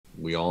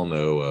We all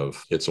know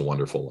of It's a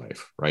Wonderful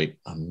Life, right?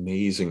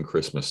 Amazing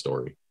Christmas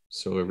story.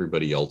 So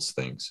everybody else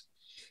thinks.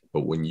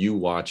 But when you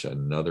watch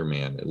another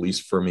man, at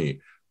least for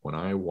me, when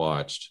I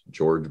watched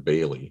George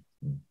Bailey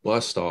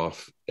bust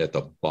off at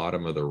the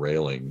bottom of the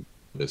railing,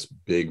 this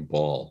big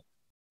ball,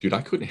 dude,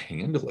 I couldn't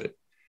handle it.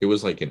 It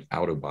was like an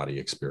out of body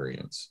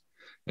experience.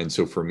 And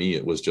so for me,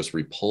 it was just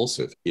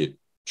repulsive. It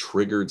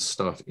triggered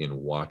stuff in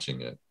watching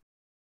it.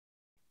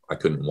 I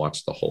couldn't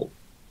watch the whole.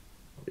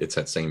 It's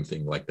that same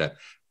thing, like that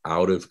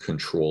out of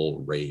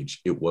control rage.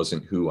 It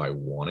wasn't who I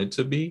wanted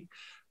to be,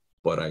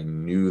 but I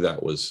knew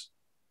that was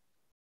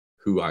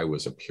who I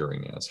was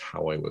appearing as,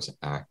 how I was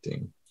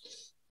acting.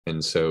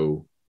 And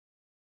so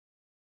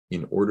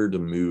in order to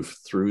move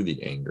through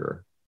the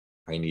anger,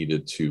 I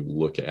needed to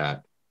look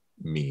at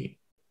me.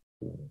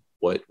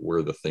 What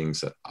were the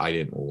things that I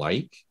didn't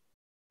like?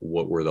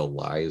 What were the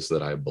lies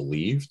that I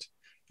believed?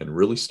 And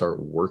really start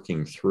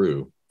working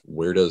through,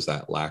 where does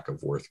that lack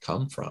of worth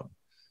come from?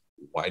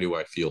 Why do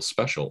I feel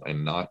special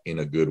and not in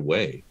a good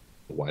way?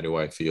 Why do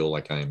I feel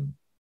like I'm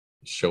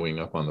showing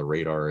up on the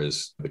radar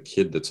as the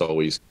kid that's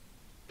always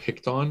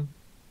picked on,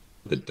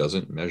 that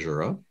doesn't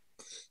measure up?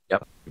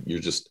 Yep. You're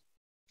just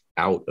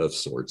out of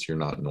sorts. You're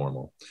not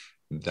normal.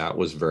 That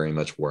was very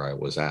much where I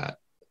was at.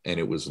 And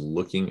it was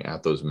looking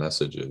at those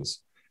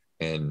messages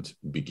and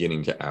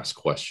beginning to ask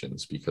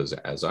questions, because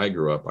as I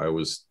grew up, I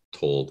was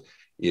told,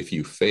 if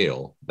you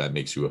fail, that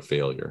makes you a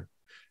failure.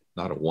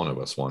 Not one of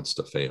us wants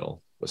to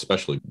fail,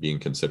 especially being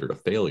considered a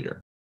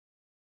failure.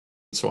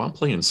 So I'm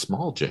playing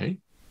small, Jay.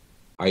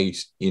 I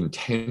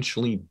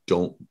intentionally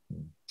don't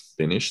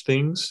finish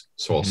things.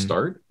 So I'll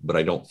start, but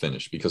I don't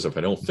finish, because if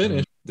I don't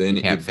finish, then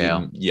you can't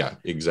fail. Yeah,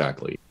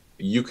 exactly.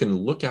 You can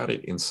look at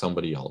it in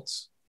somebody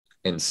else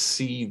and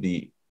see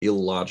the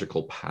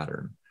illogical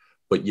pattern,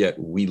 but yet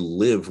we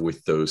live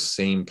with those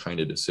same kind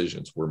of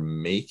decisions. We're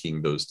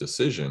making those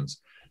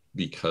decisions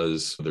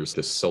because there's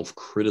this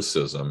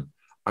self-criticism.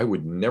 I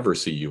would never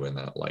see you in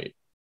that light,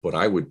 but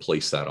I would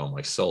place that on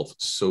myself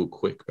so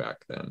quick back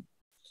then.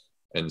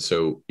 And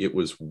so it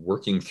was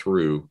working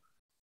through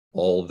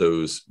all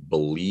those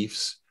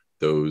beliefs,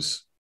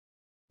 those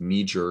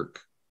knee-jerk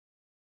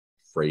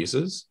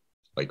phrases,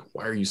 like,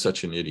 why are you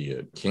such an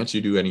idiot? Can't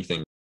you do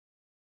anything?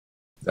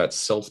 That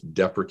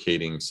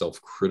self-deprecating,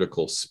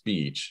 self-critical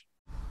speech.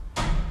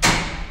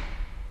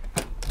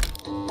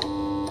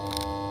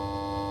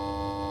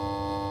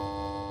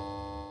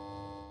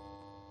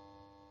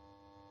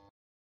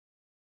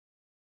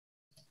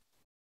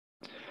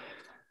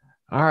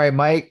 All right,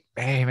 Mike.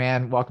 Hey,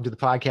 man, welcome to the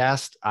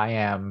podcast. I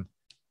am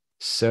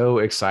so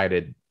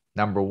excited,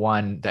 number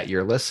one, that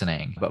you're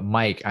listening. But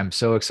Mike, I'm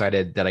so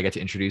excited that I get to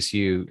introduce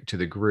you to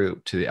the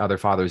group, to the other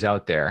fathers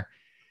out there.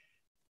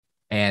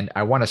 And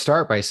I want to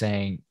start by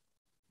saying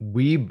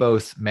we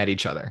both met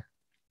each other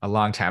a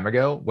long time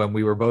ago when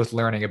we were both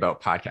learning about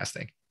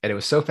podcasting. And it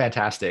was so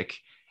fantastic.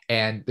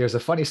 And there's a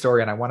funny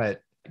story, and I want to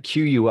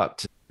cue you up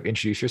to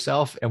introduce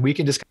yourself. And we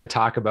can just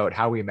talk about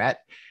how we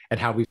met and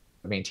how we've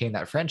maintained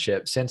that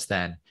friendship since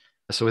then.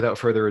 So without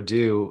further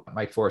ado,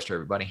 Mike Forrester,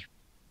 everybody.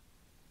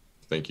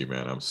 Thank you,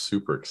 man. I'm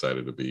super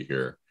excited to be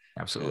here.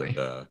 Absolutely.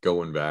 And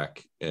going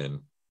back and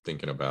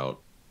thinking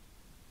about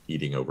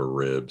eating over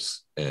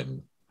ribs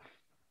and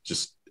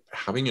just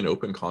having an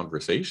open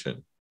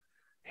conversation.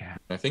 Yeah.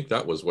 I think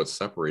that was what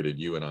separated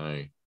you and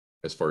I,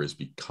 as far as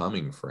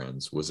becoming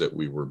friends, was that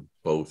we were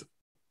both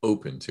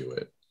open to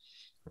it.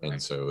 Right.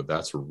 And so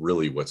that's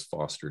really what's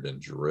fostered and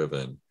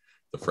driven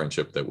the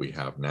friendship that we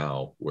have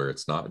now, where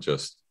it's not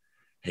just,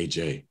 hey,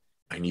 Jay,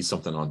 I need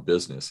something on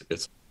business.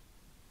 It's,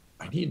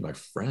 I need my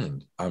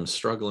friend. I'm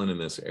struggling in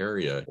this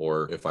area.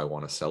 Or if I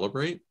want to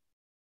celebrate,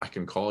 I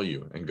can call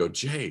you and go,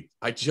 Jay,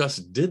 I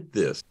just did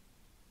this.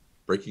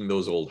 Breaking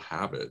those old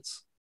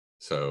habits.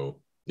 So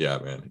yeah,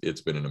 man,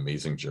 it's been an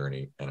amazing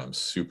journey, and I'm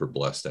super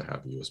blessed to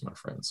have you as my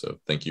friend. So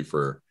thank you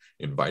for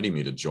inviting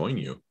me to join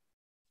you.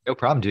 No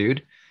problem,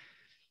 dude.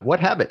 What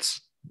habits?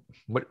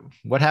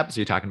 What habits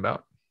are you talking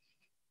about?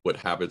 What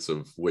habits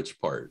of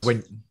which parts?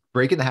 When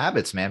breaking the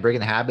habits, man, breaking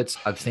the habits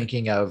of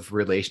thinking of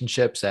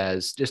relationships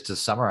as, just to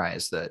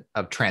summarize that,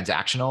 of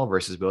transactional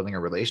versus building a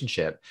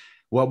relationship.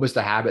 What was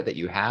the habit that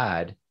you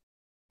had?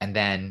 And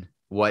then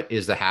what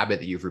is the habit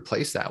that you've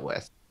replaced that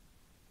with?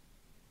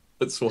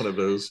 It's one of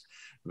those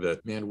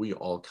that, man, we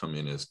all come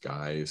in as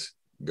guys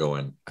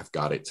going, I've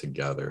got it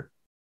together.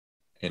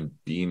 And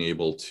being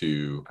able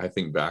to, I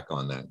think back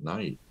on that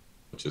night,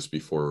 just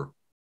before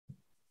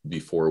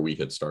we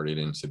had started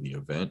into the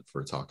event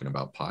for talking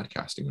about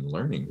podcasting and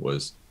learning,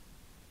 was,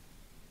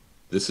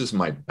 this is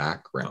my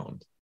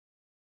background.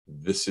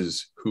 This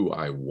is who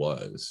I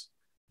was.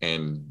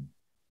 And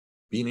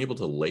being able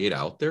to lay it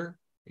out there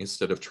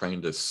instead of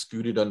trying to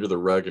scoot it under the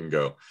rug and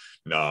go,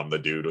 no, I'm the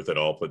dude with it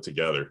all put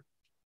together.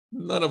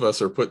 None of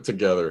us are put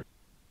together.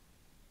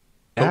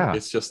 Yeah. So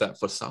it's just that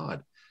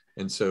facade.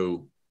 And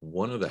so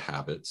one of the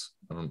habits,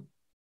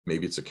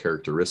 maybe it's a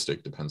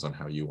characteristic, depends on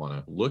how you want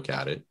to look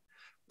at it,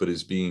 but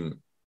is being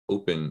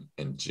open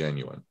and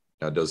genuine.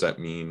 Now, does that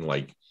mean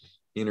like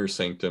inner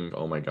sanctum?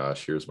 Oh my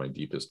gosh, here's my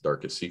deepest,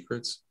 darkest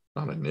secrets?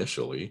 Not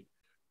initially.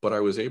 But I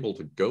was able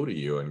to go to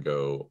you and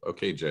go,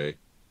 okay, Jay,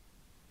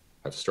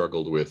 I've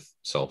struggled with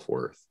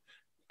self-worth.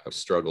 I've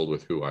struggled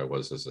with who I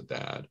was as a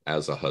dad,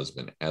 as a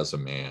husband, as a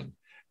man,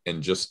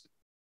 and just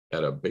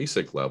at a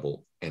basic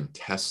level and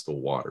test the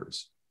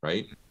waters,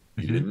 right?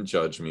 You didn't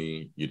judge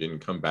me. You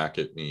didn't come back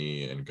at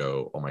me and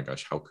go, oh my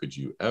gosh, how could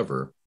you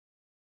ever?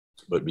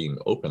 But being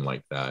open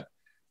like that,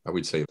 I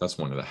would say that's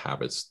one of the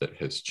habits that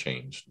has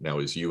changed. Now,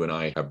 as you and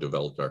I have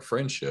developed our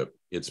friendship,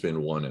 it's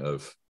been one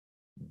of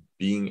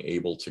being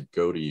able to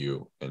go to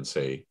you and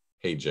say,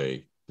 hey,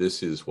 Jay,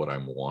 this is what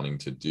I'm wanting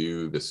to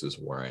do. This is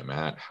where I'm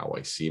at, how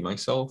I see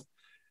myself,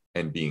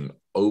 and being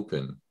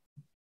open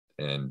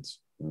and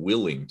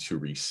willing to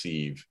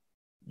receive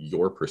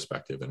your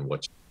perspective and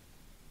what,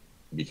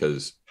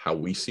 because how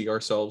we see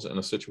ourselves in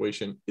a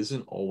situation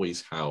isn't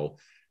always how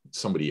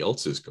somebody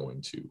else is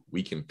going to.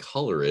 We can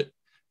color it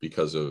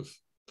because of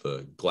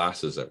the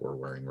glasses that we're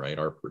wearing, right?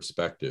 Our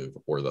perspective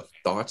or the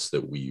thoughts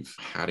that we've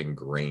had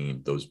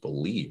ingrained, those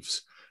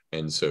beliefs.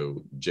 And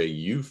so, Jay,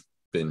 you've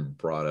been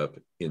brought up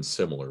in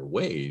similar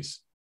ways,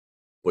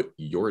 but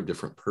you're a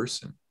different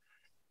person.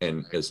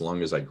 And as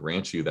long as I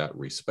grant you that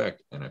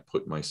respect and I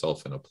put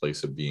myself in a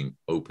place of being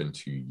open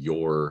to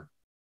your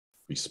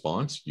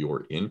response,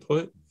 your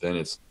input, then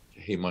it's,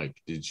 hey, Mike,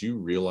 did you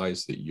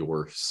realize that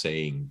you're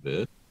saying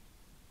this?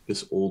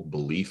 This old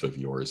belief of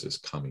yours is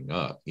coming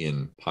up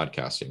in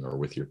podcasting or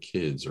with your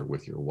kids or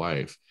with your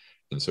wife.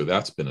 And so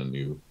that's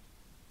been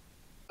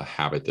a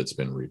habit that's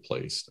been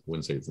replaced. I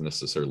wouldn't say it's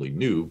necessarily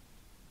new.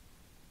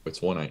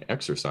 It's one I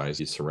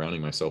exercise, is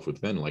surrounding myself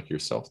with men like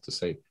yourself to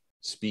say,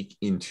 speak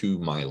into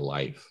my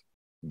life,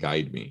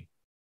 guide me.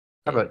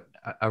 I have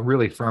a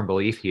really firm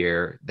belief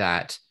here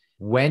that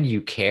when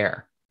you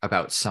care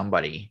about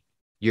somebody,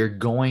 you're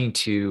going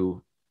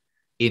to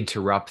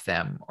interrupt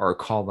them or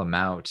call them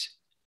out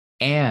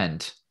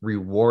and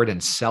reward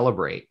and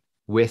celebrate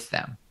with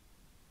them.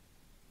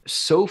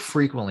 So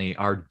frequently,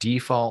 our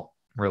default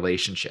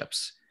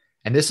relationships,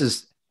 and this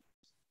is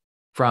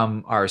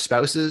from our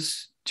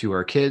spouses to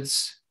our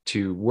kids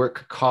to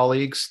work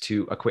colleagues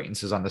to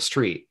acquaintances on the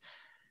street,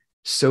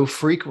 so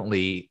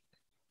frequently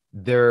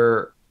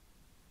they're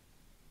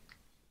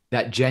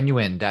that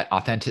genuine, that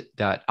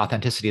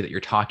authenticity that you're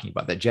talking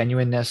about, that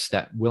genuineness,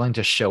 that willing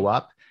to show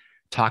up,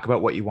 talk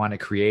about what you want to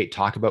create,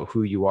 talk about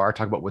who you are,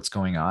 talk about what's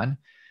going on,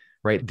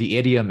 right? The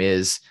idiom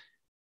is,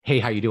 hey,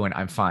 how you doing?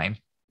 I'm fine,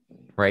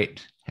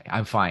 right?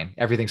 I'm fine.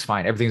 Everything's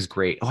fine. Everything's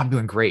great. Oh, I'm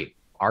doing great.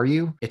 Are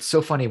you? It's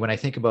so funny when I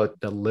think about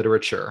the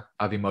literature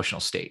of emotional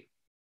state,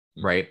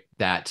 right?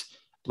 That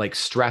like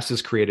stress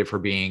is created for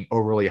being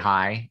overly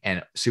high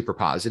and super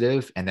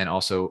positive, and then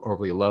also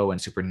overly low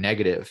and super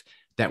negative,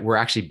 that we're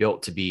actually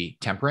built to be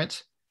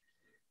temperate.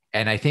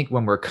 And I think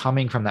when we're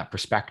coming from that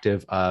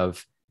perspective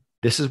of,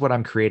 this is what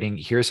I'm creating,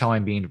 here's how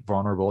I'm being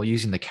vulnerable,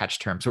 using the catch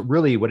term. So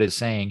really what it's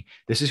saying,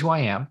 this is who I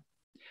am.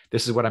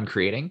 This is what I'm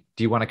creating.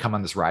 Do you want to come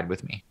on this ride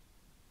with me?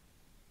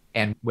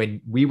 And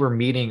when we were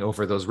meeting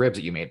over those ribs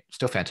that you made,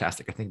 still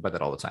fantastic. I think about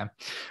that all the time,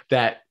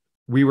 that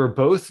we were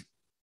both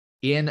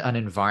in an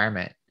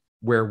environment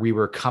where we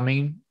were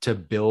coming to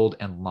build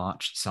and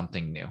launch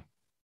something new.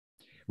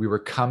 We were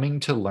coming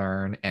to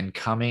learn and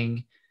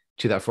coming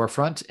to that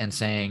forefront and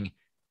saying,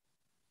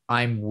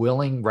 I'm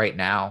willing right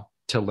now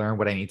to learn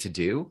what I need to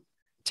do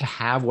to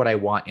have what I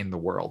want in the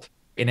world.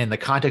 And in the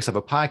context of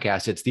a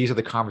podcast, it's, these are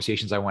the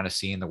conversations I want to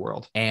see in the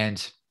world.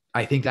 And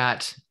I think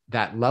that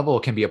that level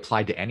can be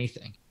applied to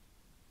anything.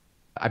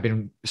 I've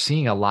been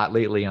seeing a lot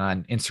lately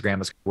on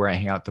Instagram, is where I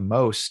hang out the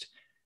most,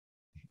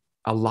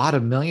 a lot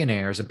of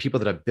millionaires and people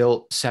that have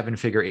built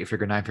 7-figure,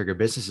 8-figure, 9-figure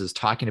businesses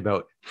talking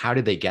about how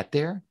did they get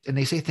there? And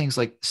they say things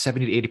like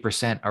 70 to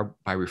 80% are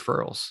by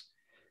referrals.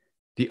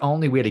 The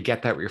only way to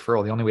get that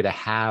referral, the only way to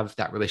have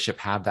that relationship,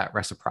 have that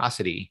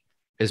reciprocity,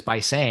 is by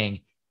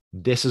saying,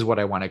 this is what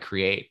I want to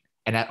create.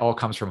 And that all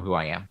comes from who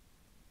I am.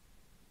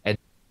 And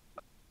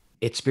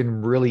it's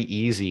been really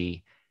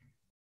easy,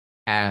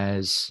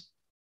 as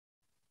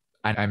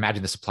I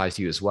imagine this applies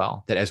to you as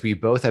well, that as we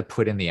both have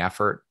put in the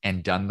effort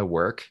and done the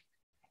work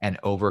and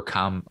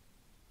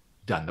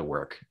done the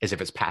work as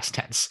if it's past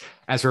tense,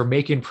 as we're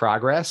making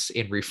progress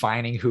in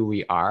refining who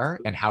we are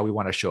and how we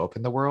want to show up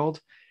in the world,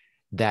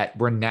 that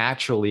we're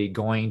naturally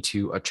going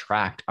to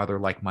attract other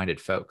like-minded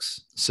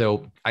folks.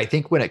 So I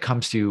think when it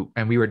comes to,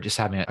 and we were just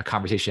having a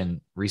conversation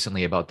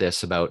recently about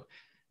this, about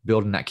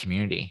building that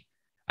community,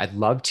 I'd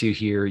love to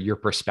hear your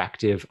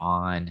perspective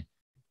on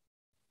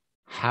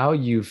how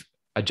you've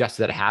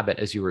adjusted that habit,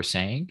 as you were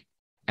saying,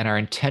 and are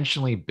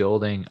intentionally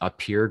building a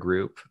peer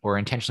group or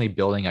intentionally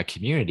building a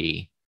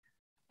community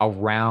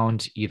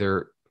around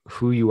either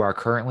who you are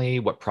currently,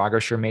 what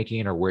progress you're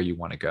making, or where you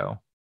want to go.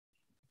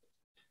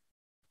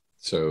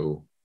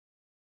 So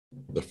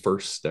the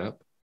first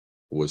step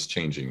was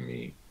changing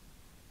me,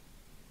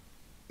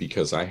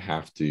 because I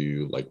have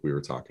to, like we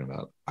were talking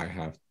about,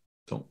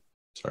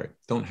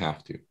 don't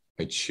have to.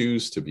 I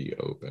choose to be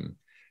open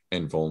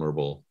and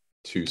vulnerable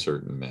to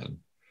certain men.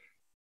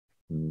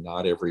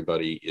 Not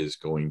everybody is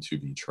going to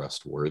be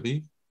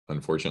trustworthy.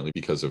 unfortunately,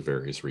 because of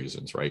various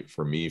reasons, right?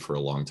 For me, for a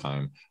long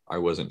time, I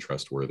wasn't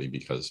trustworthy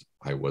because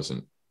I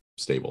wasn't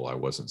stable. I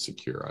wasn't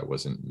secure. I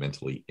wasn't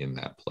mentally in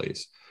that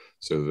place.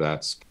 So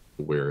that's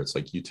where it's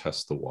like you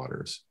test the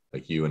waters,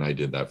 like you and I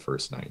did that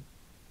first night.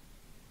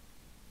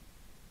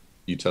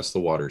 You test the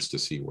waters to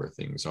see where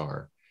things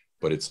are,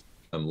 but it's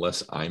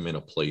unless I'm in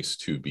a place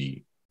to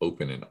be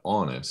open and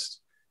honest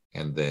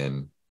and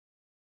then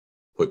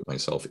put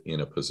myself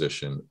in a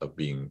position of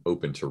being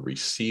open to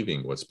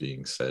receiving what's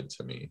being said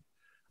to me,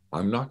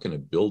 I'm not going to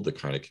build the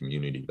kind of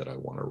community that I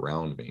want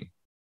around me.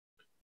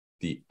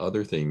 The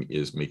other thing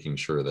is making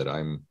sure that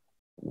I'm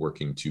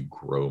working to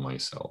grow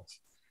myself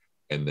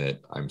and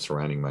that I'm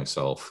surrounding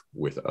myself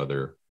with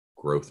other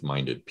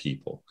growth-minded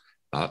people,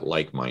 not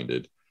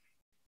like-minded.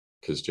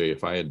 Because Jay,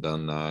 if I had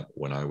done that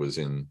when I was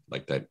in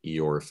like that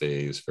Eeyore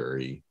phase,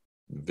 very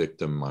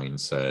victim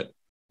mindset,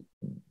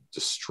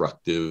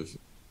 destructive,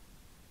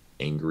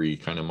 angry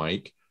kind of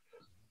Mike,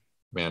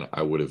 man,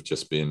 I would have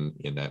just been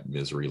in that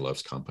misery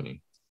loves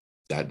company.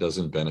 That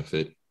doesn't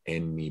benefit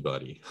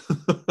anybody,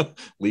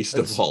 least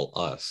of all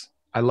us.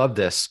 I love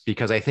this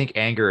because I think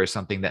anger is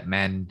something that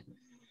men,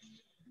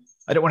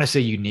 I don't want to say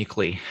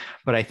uniquely,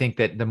 but I think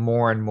that the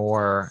more and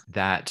more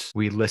that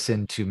we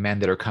listen to men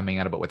that are coming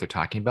out about what they're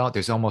talking about,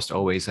 there's almost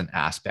always an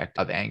aspect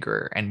of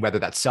anger. And whether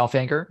that's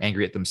self-anger,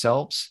 angry at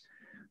themselves,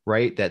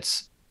 right?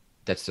 That's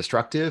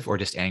destructive, or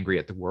just angry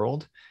at the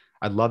world.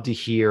 I'd love to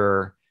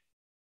hear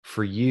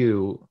for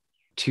you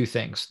two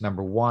things.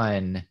 Number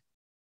one,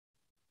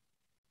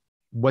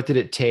 what did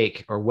it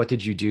take, or what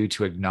did you do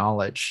to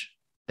acknowledge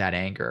that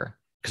anger?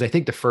 Because I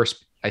think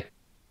and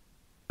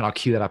I'll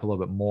cue that up a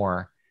little bit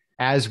more,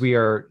 as we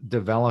are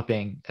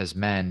developing as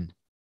men,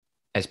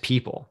 as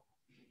people,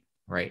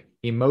 right?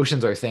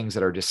 Emotions are things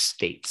that are just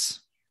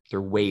states,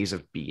 they're ways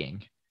of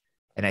being.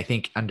 And I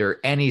think under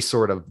any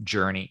sort of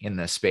journey in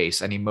this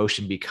space, an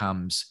emotion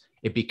becomes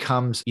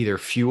either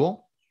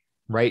fuel,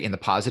 right, in the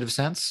positive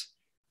sense,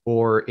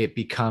 or it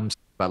becomes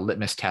a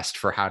litmus test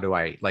for how do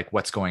I, like,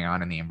 what's going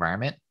on in the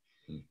environment.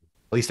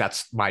 At least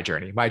that's my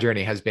journey. My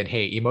journey has been,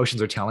 hey,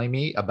 emotions are telling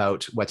me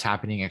about what's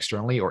happening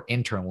externally or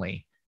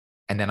internally,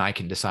 and then I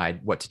can decide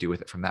what to do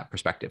with it from that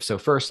perspective. So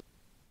first,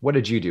 what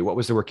did you do? What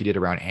was the work you did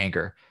around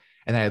anger?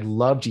 And I'd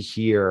love to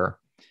hear,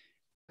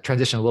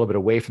 transition a little bit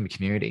away from the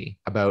community,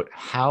 about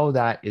how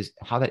that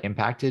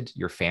impacted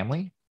your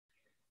family,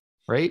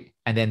 right?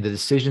 And then the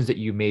decisions that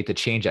you made to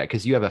change that,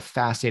 because you have a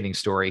fascinating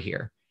story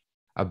here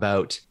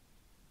about,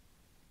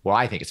 well,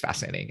 I think it's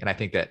fascinating. And I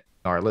think that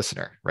our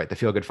listener, right, the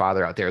Feel Good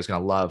Father out there is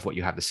going to love what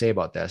you have to say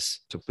about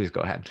this. So please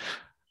go ahead.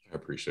 I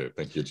appreciate it.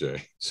 Thank you,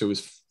 Jay. So as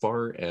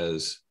far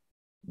as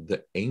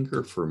the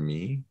anger for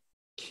me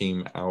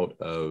came out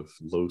of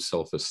low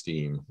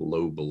self-esteem,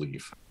 low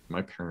belief.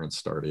 My parents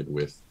started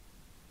with,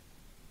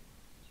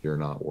 you're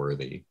not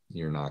worthy.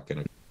 You're not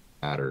going to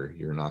matter.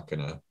 You're not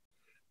going to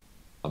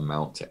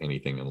amount to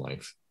anything in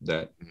life.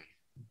 That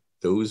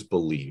those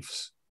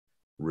beliefs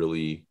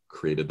really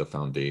created the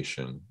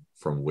foundation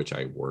from which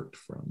I worked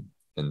from.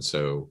 And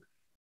so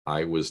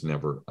I was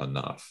never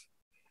enough.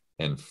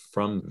 And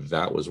from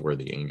that was where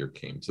the anger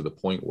came, to the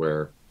point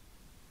where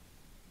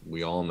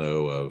we all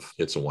know of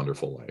It's a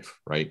Wonderful Life,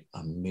 right?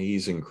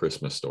 Amazing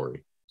Christmas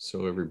story.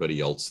 So everybody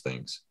else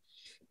thinks.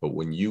 But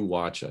when you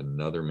watch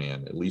another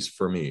man, at least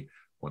for me,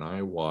 when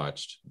I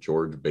watched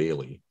George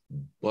Bailey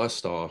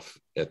bust off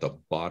at the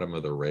bottom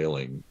of the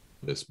railing,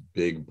 this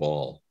big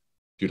ball,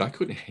 dude, I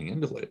couldn't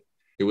handle it.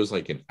 It was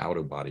like an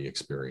out-of-body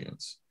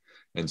experience.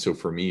 And so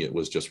for me, it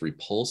was just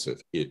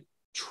repulsive. It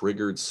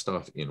triggered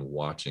stuff in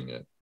watching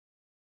it.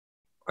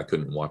 I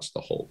couldn't watch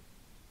the whole.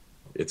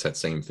 It's that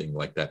same thing,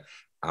 like that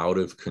out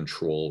of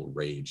control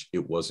rage.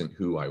 It wasn't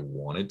who I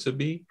wanted to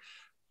be,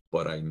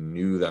 but I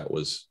knew that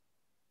was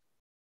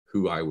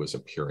who I was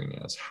appearing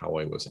as, how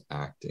I was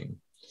acting.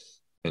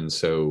 And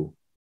so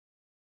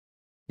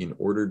in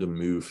order to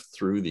move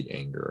through the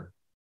anger,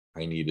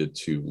 I needed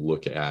to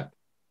look at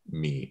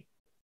me.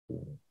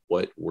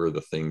 What were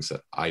the things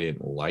that I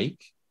didn't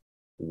like?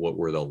 What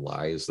were the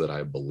lies that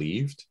I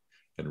believed?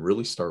 And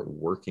really start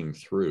working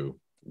through,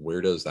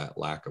 where does that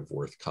lack of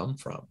worth come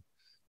from?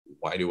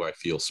 Why do I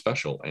feel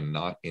special and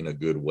not in a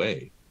good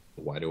way?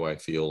 Why do I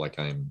feel like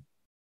I'm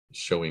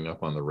showing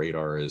up on the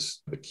radar as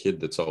the kid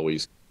that's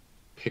always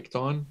picked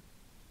on,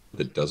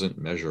 that doesn't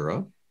measure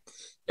up?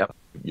 Yep.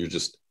 You're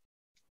just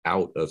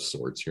out of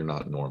sorts. You're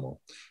not normal.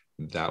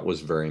 That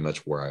was very much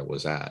where I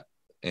was at.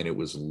 And it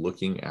was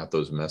looking at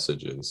those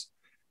messages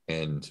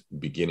and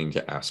beginning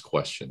to ask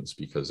questions,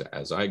 because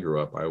as I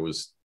grew up, I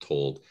was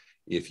told,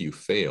 if you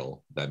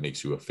fail, that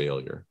makes you a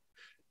failure.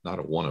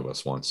 Not one of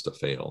us wants to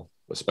fail,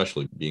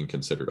 especially being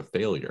considered a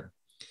failure.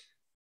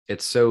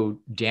 It's so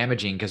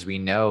damaging because we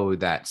know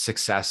that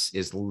success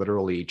is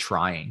literally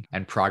trying,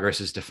 and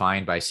progress is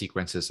defined by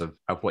sequences of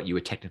what you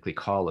would technically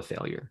call a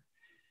failure.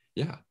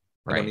 Yeah.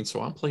 Right. And I mean,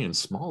 so I'm playing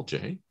small,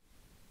 Jay.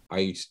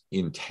 I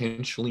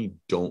intentionally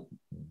don't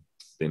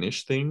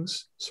finish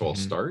things. So I'll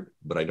start,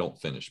 but I don't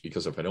finish,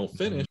 because if I don't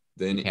finish,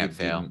 then you can't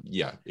fail.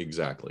 Yeah,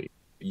 exactly.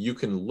 You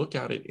can look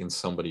at it in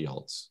somebody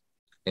else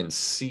and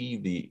see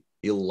the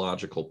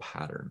illogical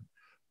pattern,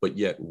 but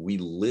yet we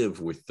live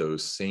with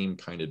those same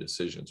kind of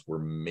decisions. We're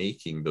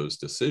making those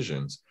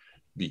decisions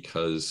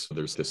because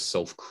there's this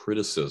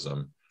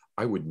self-criticism.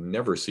 I would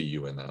never see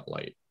you in that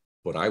light,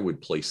 but I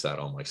would place that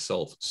on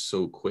myself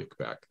so quick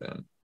back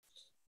then.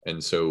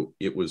 And so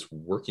it was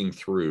working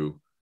through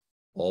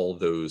all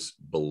those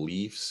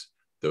beliefs,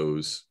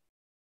 those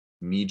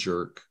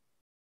knee-jerk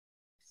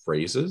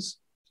phrases,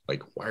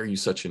 like, why are you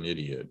such an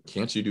idiot?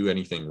 Can't you do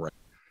anything right?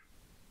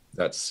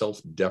 That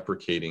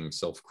self-deprecating,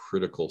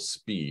 self-critical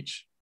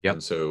speech. Yep.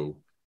 And so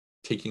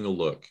taking a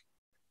look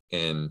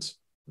and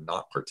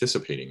not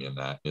participating in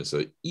that is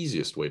the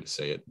easiest way to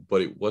say it,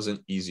 but it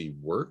wasn't easy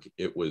work.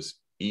 It was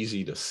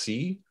easy to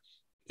see.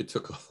 It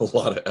took a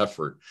lot of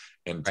effort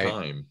and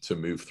time to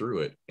move through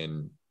it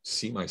and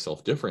see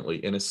myself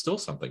differently. And it's still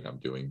something I'm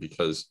doing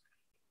because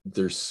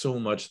there's so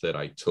much that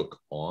I took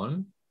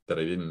on that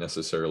I didn't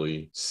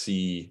necessarily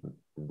see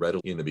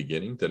readily in the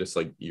beginning, that it's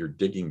like you're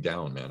digging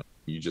down, man.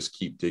 You just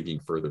keep digging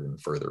further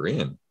and further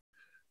in.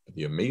 But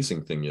the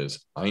amazing thing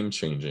is I'm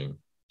changing,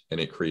 and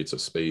it creates a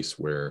space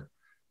where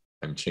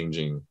I'm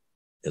changing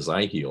as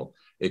I heal.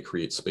 It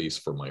creates space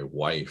for my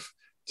wife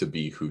to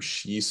be who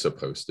she's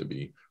supposed to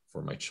be,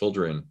 for my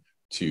children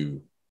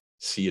to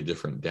see a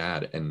different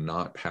dad and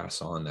not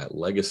pass on that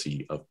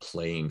legacy of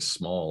playing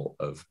small,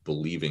 of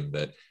believing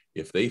that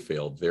if they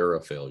fail, they're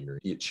a failure.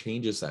 It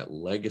changes that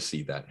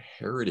legacy, that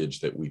heritage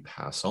that we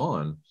pass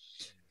on.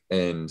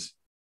 And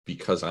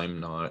because I'm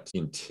not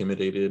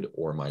intimidated,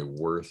 or my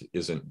worth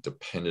isn't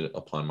dependent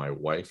upon my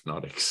wife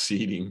not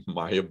exceeding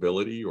my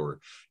ability or,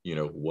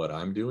 what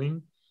I'm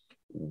doing,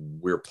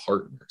 we're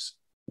partners.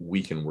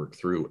 We can work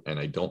through. And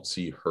I don't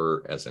see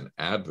her as an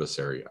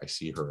adversary. I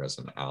see her as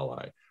an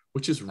ally,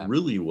 which is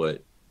really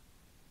what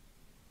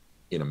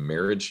in a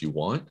marriage you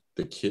want.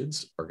 The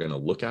kids are going to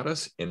look at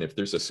us. And if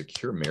there's a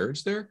secure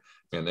marriage there,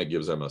 man, that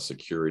gives them a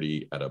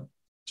security at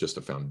just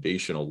a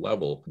foundational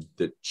level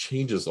that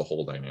changes the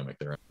whole dynamic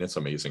there. And it's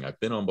amazing. I've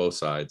been on both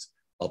sides.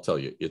 I'll tell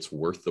you, it's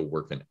worth the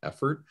work and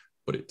effort,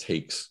 but it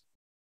takes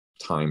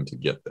time to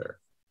get there.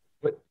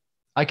 But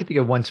I could think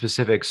of one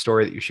specific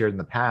story that you shared in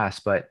the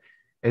past, but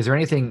is there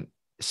anything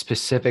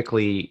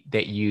specifically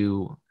that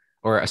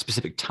or a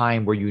specific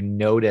time where you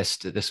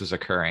noticed that this was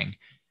occurring,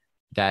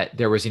 that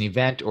there was an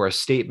event or a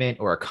statement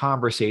or a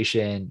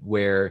conversation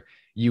where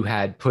you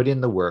had put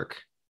in the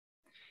work,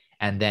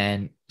 and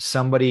then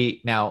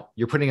now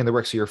you're putting in the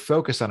work, so you're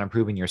focused on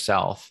improving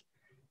yourself.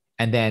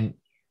 And then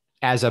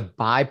as a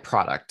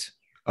byproduct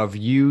of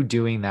you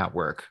doing that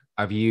work,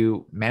 of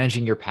you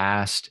managing your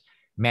past,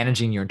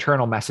 managing your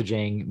internal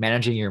messaging,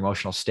 managing your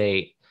emotional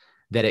state,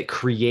 that it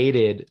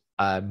created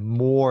a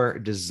more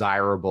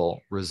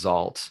desirable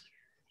result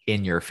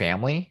in your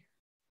family.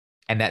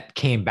 And that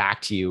came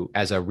back to you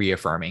as a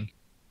reaffirming,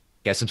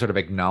 get some sort of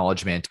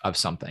acknowledgement of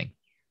something.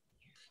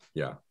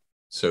 Yeah.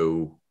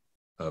 So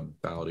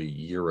about a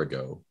year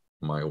ago,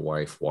 my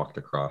wife walked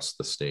across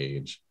the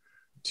stage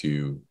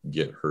to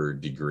get her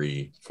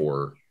degree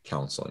for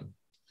counseling.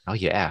 Oh,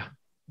 yeah.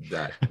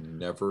 That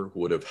never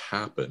would have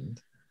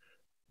happened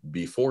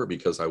before,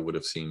 because I would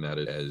have seen that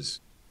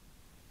as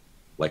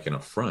like an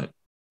affront.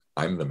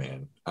 I'm the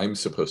man. I'm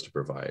supposed to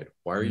provide.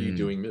 Why are you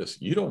doing this?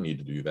 You don't need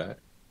to do that.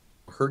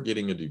 Her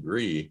getting a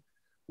degree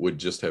would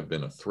just have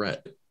been a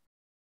threat.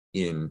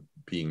 In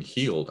being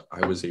healed,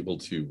 I was able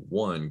to,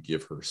 one,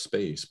 give her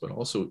space, but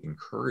also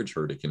encourage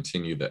her to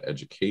continue the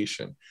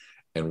education.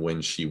 And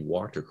when she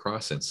walked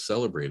across and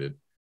celebrated,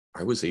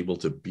 I was able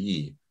to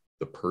be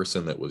the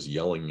person that was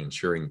yelling and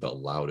cheering the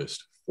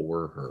loudest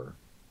for her.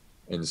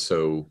 And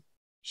so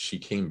she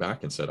came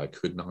back and said, I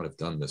could not have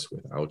done this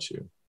without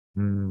you.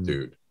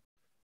 Dude,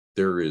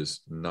 there is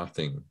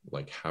nothing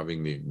like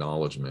having the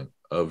acknowledgement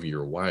of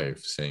your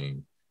wife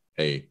saying,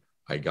 hey,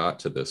 I got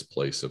to this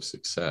place of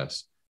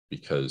success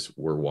because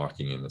we're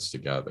walking in this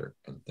together,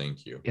 and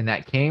thank you. And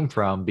that came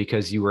from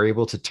because you were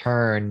able to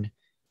turn,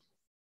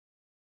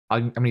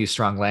 I'm going to use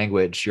strong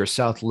language, your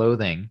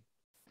self-loathing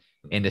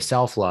into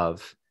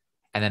self-love.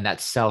 And then that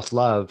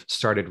self-love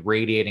started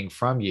radiating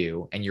from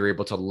you, and you're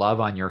able to love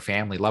on your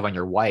family, love on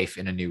your wife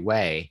in a new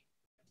way.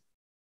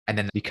 And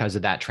then because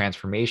of that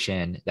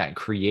transformation, that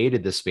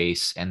created the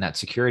space and that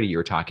security you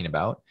were talking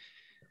about,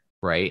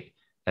 right?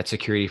 That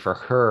security for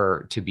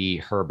her to be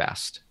her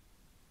best.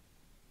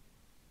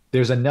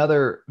 There's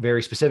another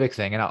very specific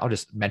thing, and I'll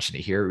just mention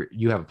it here.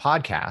 You have a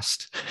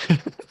podcast.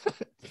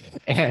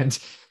 And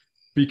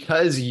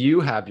because you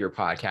have your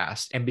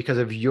podcast and because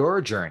of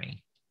your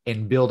journey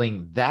in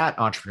building that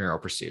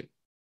entrepreneurial pursuit,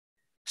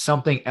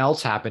 something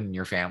else happened in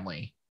your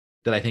family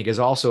that I think is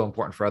also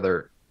important for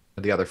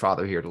the other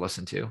father here to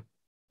listen to.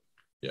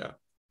 Yeah.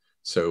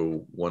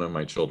 So one of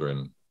my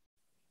children,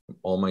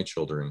 all my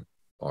children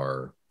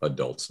are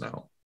adults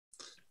now.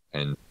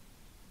 And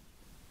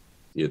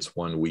it's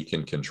one, we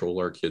can control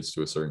our kids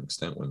to a certain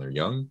extent when they're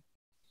young.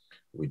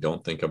 We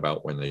don't think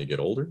about when they get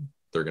older,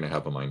 they're going to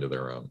have a mind of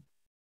their own.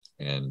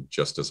 And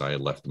just as I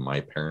left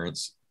my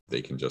parents,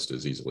 they can just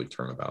as easily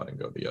turn about and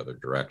go the other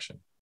direction.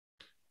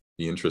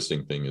 The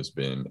interesting thing has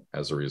been,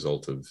 as a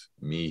result of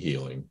me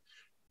healing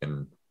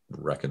and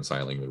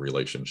reconciling the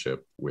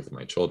relationship with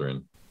my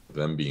children,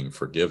 them being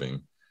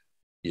forgiving,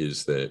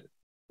 is that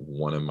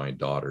one of my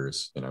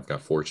daughters, and I've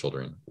got 4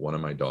 children, one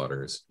of my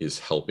daughters is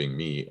helping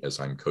me as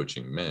I'm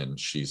coaching men.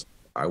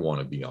 I want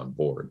to be on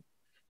board.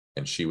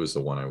 And she was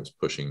the one I was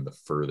pushing the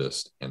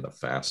furthest and the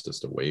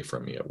fastest away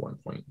from me at one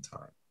point in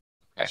time.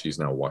 Okay. She's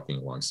now walking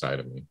alongside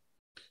of me.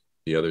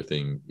 The other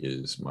thing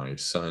is my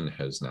son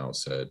has now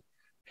said,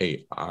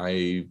 hey,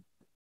 I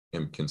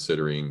am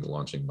considering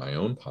launching my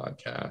own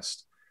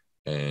podcast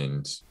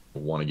and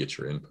want to get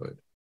your input.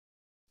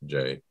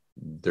 Jay,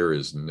 there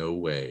is no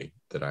way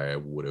that I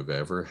would have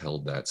ever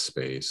held that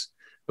space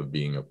of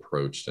being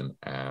approached and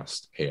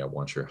asked, hey, I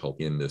want your help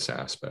in this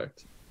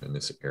aspect, in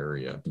this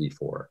area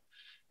before.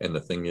 And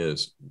the thing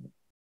is,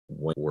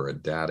 when we're a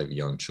dad of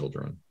young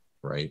children,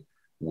 right,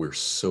 we're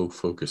so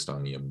focused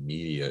on the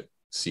immediate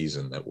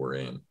season that we're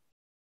in.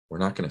 We're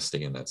not going to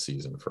stay in that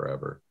season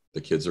forever.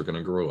 The kids are going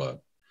to grow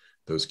up.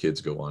 Those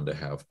kids go on to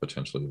have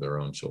potentially their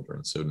own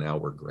children. So now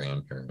we're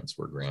grandparents,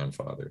 we're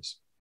grandfathers.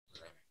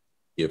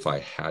 If I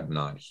had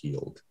not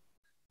healed,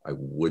 I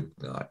would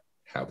not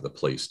have the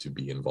place to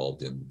be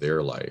involved in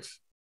their life,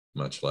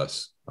 much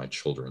less my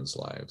children's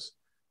lives.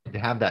 To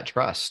have that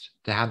trust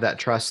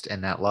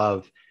and that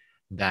love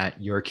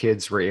that your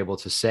kids were able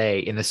to say,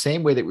 in the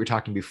same way that we were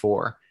talking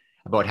before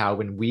about how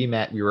when we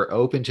met, we were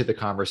open to the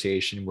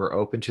conversation, we're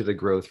open to the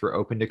growth, we're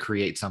open to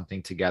create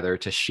something together,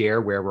 to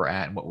share where we're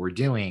at and what we're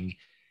doing.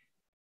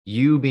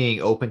 You being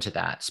open to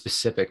that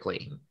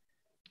specifically,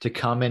 to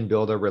come and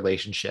build a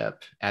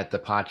relationship at the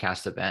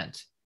podcast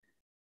event,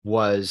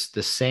 was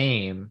the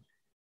same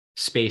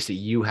space that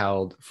you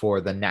held for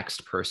the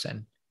next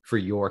person, for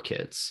your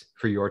kids,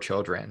 for your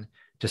children,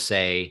 to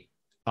say,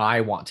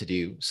 I want to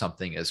do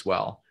something as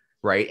well,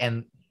 right?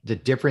 And the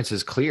difference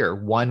is clear.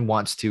 One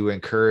wants to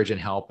encourage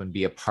and help and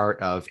be a part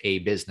of a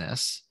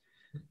business,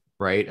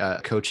 right? A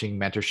coaching,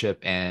 mentorship,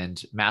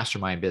 and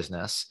mastermind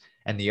business.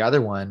 And the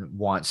other one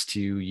wants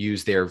to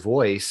use their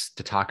voice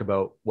to talk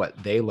about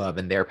what they love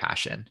and their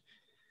passion.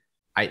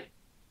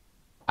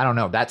 I don't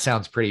know. That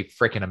sounds pretty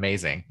freaking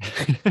amazing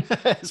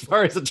as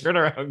far as the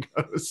turnaround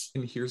goes.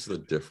 And here's the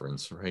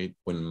difference, right?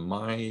 When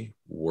my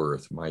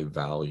worth, my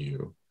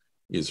value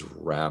is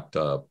wrapped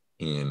up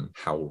in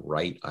how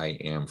right I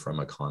am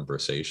from a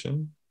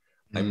conversation,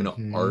 I'm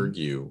going to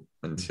argue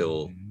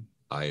until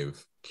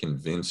I've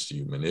convinced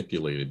you,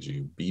 manipulated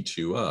you, beat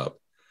you up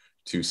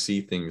to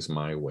see things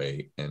my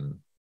way and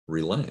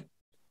relent,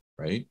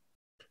 right?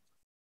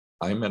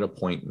 I'm at a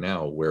point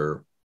now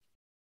where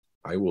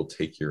I will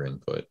take your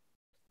input.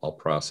 I'll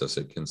process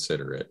it,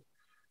 consider it,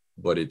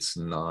 but it's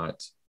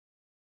not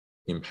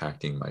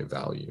impacting my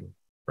value,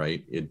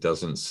 right? It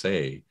doesn't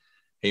say,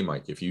 hey,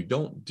 Mike, if you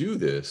don't do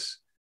this,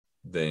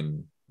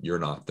 then you're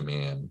not the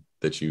man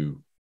that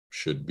you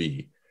should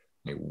be.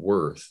 My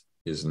worth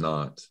is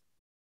not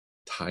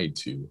tied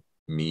to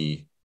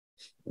me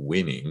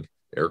winning,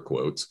 air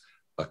quotes,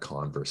 a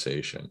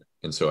conversation.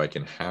 And so I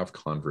can have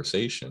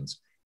conversations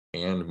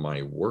and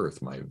my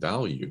worth, my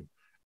value,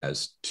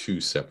 as 2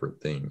 separate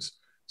things.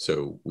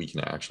 So we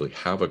can actually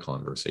have a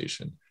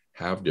conversation,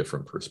 have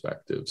different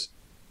perspectives.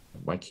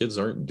 My kids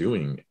aren't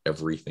doing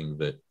everything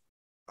that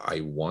I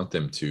want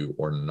them to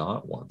or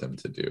not want them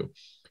to do.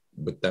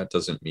 But that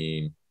doesn't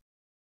mean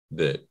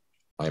that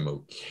I'm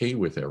okay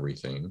with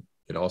everything.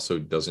 It also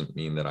doesn't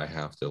mean that I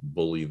have to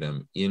bully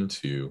them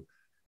into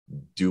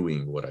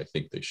doing what I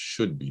think they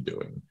should be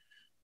doing.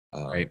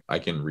 Right. I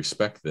can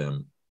respect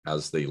them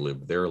as they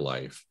live their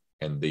life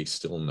and they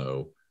still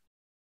know,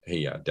 hey,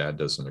 yeah, dad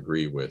doesn't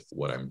agree with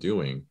what I'm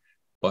doing,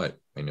 but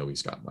I know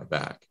he's got my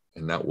back.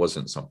 And that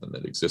wasn't something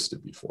that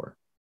existed before.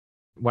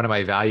 One of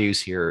my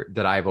values here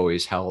that I've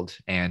always held,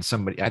 and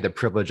I had the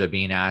privilege of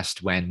being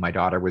asked when my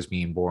daughter was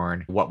being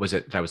born, what was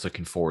it that I was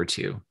looking forward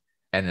to?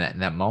 And in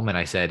that moment,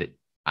 I said,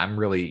 I'm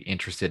really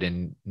interested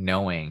in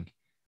knowing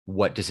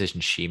what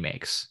decisions she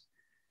makes.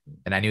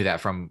 And I knew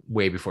that from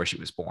way before she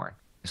was born.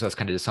 So that's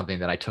kind of just something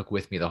that I took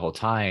with me the whole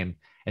time.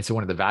 And so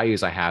one of the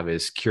values I have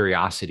is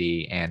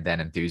curiosity and then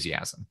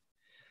enthusiasm,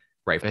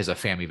 right? As a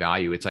family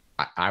value, it's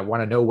like, I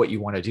want to know what you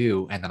want to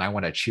do. And then I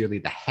want to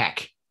cheerlead the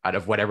heck out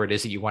of whatever it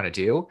is that you want to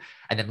do.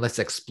 And then let's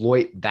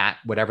exploit that,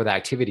 whatever the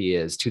activity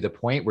is, to the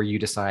point where you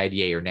decide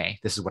yay or nay,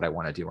 this is what I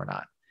want to do or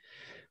not,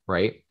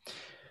 right?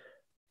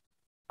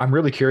 I'm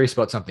really curious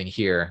about something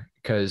here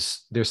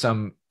because there's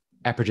some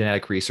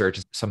epigenetic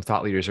research, some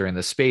thought leaders are in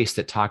the space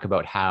that talk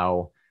about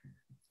how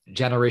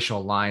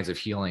generational lines of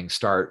healing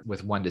start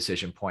with one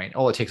decision point.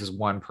 All it takes is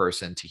one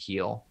person to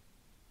heal.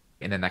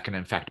 And then that can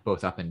affect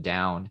both up and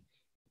down.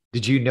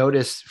 Did you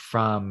notice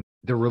from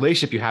the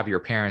relationship you have with your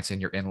parents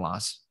and your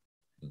in-laws,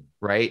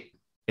 right?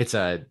 It's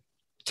a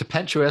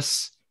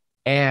tempestuous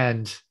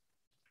and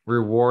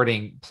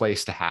rewarding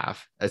place to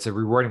have. It's a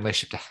rewarding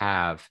relationship to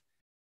have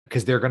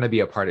because they're going to be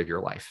a part of your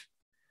life,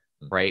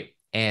 right?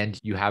 And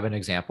you have an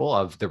example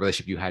of the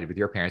relationship you had with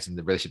your parents and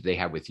the relationship they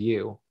had with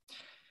you.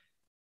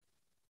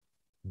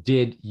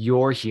 Did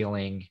your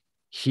healing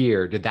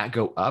here, did that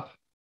go up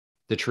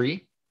the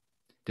tree?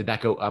 Did that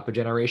go up a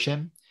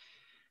generation?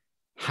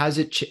 Has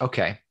it?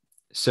 Okay.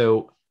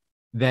 So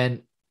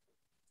then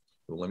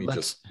Well, let me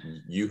just,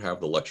 you have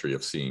the luxury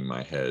of seeing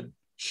my head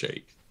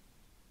shake.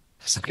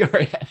 go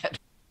right ahead.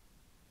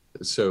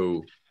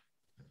 So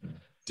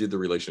did the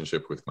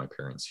relationship with my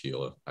parents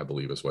heal? I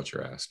believe is what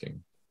you're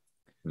asking.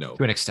 No,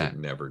 To an extent. it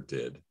never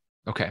did.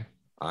 Okay.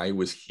 I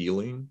was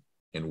healing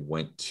and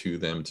went to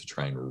them to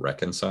try and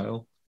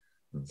reconcile.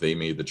 They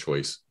made the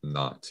choice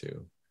not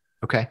to.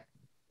 Okay.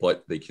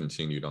 But they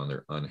continued on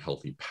their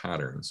unhealthy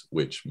patterns,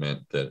 which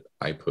meant that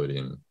I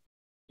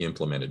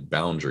implemented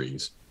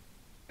boundaries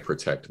to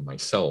protect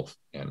myself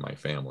and my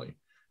family.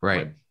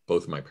 Right.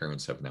 Both of my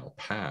parents have now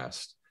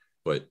passed,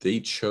 but they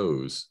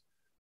chose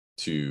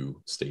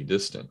to stay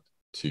distant,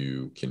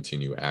 to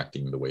continue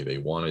acting the way they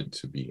wanted,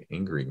 to be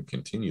angry and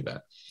continue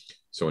that.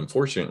 So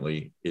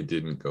unfortunately, it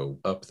didn't go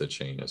up the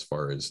chain as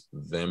far as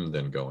them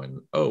then going,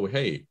 oh,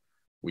 hey,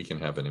 we can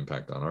have an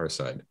impact on our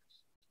side.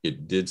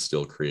 It did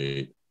still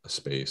create a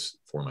space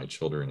for my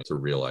children to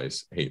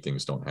realize, hey,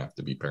 things don't have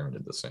to be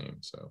parented the same.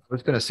 So I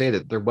was going to say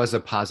that there was a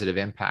positive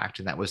impact,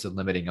 and that was the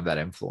limiting of that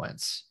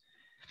influence.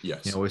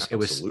 yes,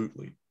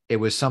 Absolutely. It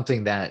was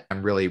something that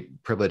I'm really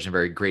privileged and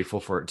very grateful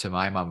to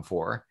my mom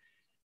for,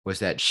 was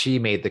that she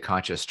made the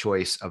conscious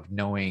choice of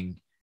knowing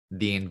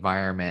the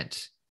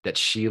environment that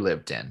she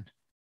lived in,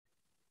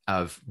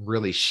 of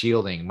really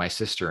shielding my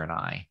sister and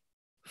I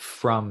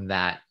from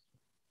that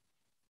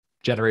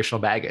generational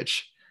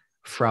baggage,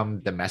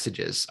 from the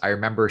messages. I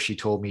remember she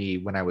told me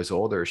when I was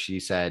older,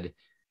 she said,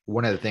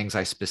 one of the things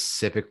I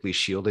specifically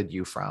shielded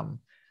you from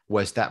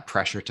was that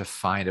pressure to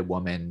find a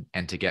woman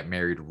and to get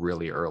married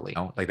really early.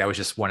 Like that was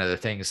just one of the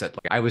things that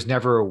I was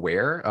never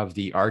aware of,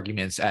 the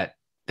arguments at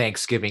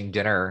Thanksgiving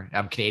dinner.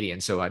 I'm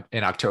Canadian. So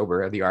in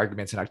October, the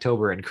arguments in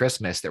October and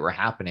Christmas that were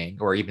happening,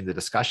 or even the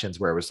discussions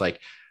where it was like,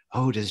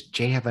 oh, does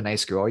Jay have a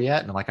nice girl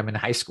yet? And I'm like, I'm in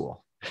high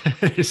school.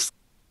 It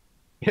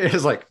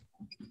was like,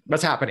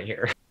 what's happening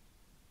here?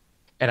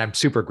 And I'm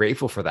super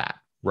grateful for that.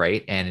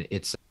 Right. And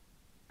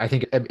I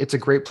think it's a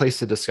great place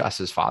to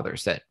discuss as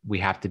fathers, that we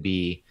have to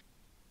be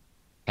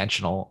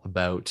intentional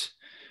about,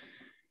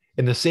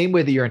 in the same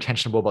way that you're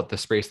intentional about the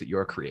space that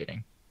you're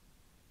creating.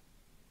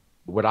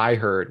 What I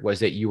heard was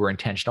that you were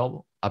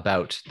intentional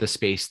about the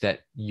space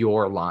that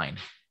your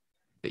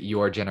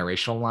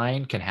generational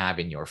line can have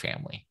in your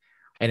family.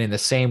 And in the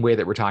same way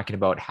that we're talking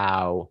about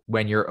how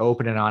when you're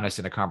open and honest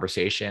in a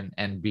conversation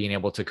and being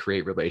able to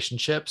create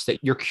relationships, that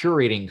you're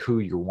curating who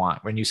you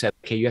want. When you said,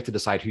 okay, you have to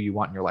decide who you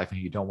want in your life and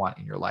who you don't want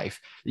in your life,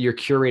 you're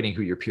curating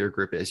who your peer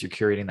group is, you're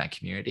curating that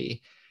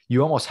community.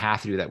 You almost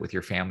have to do that with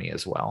your family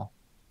as well.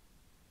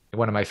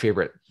 One of my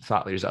favorite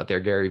thought leaders out there,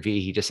 Gary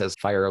Vee, he just says,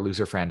 fire a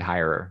loser friend,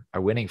 hire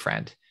a winning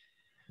friend.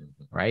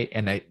 Right.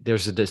 And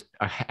there's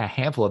a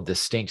handful of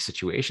distinct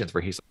situations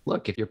where he's like,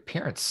 look, if your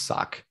parents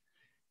suck,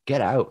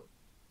 get out,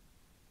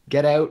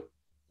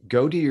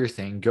 go do your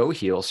thing, go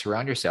heal,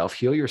 surround yourself,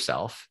 heal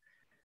yourself.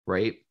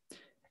 Right.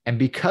 And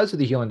because of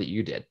the healing that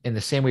you did, in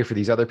the same way for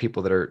these other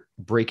people that are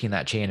breaking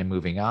that chain and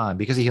moving on,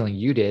 because of the healing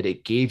you did,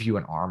 it gave you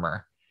an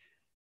armor,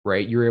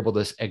 right? You're able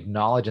to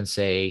acknowledge and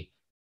say,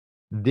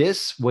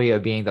 this way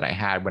of being that I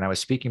had when I was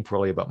speaking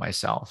poorly about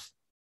myself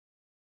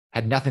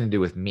had nothing to do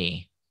with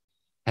me,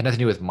 had nothing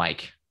to do with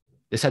Mike.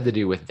 This had to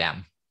do with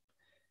them,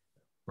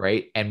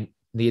 right? And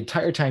the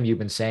entire time you've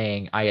been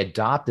saying, I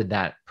adopted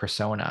that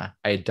persona,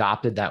 I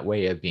adopted that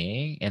way of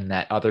being, and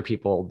that other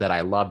people that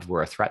I loved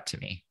were a threat to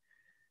me.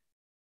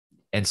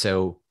 And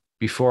so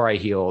before I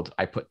healed,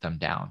 I put them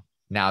down.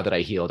 Now that I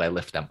healed, I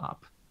lift them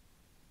up.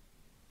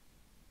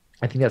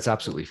 I think that's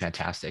absolutely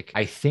fantastic.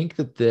 I think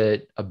that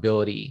the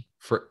ability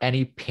for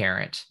any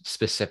parent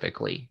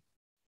specifically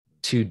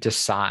to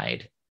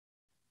decide,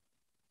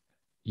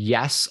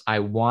 yes, I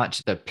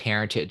want the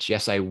parentage.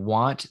 Yes, I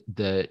want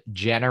the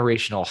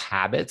generational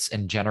habits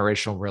and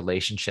generational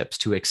relationships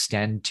to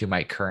extend to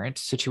my current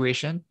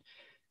situation.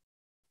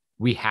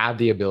 We have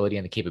the ability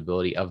and the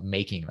capability of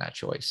making that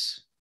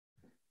choice.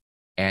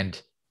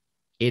 And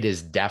it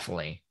is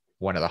definitely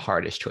one of the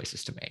hardest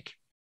choices to make.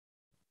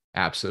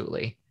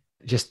 Absolutely.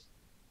 Just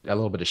a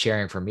little bit of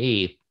sharing for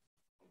me.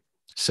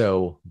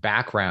 So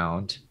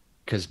background,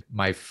 because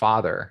my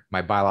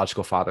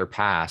biological father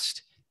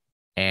passed,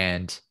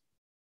 and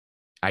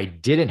I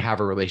didn't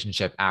have a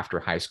relationship after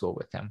high school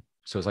with him.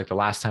 So it was like the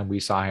last time we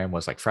saw him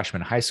was like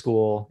freshman high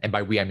school. And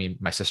by we, I mean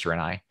my sister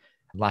and I.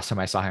 Last time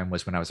I saw him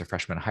was when I was a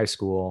freshman in high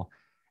school.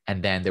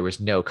 And then there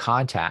was no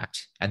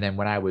contact. And then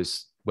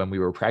when we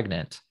were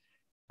pregnant,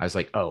 I was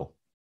like, oh,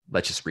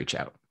 let's just reach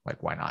out.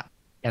 Like, why not?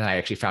 And I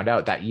actually found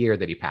out that year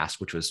that he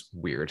passed, which was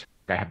weird.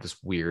 I have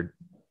this weird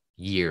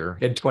year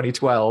in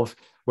 2012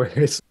 where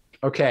it's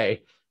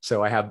okay.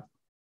 So I have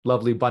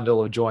lovely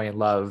bundle of joy and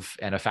love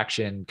and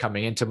affection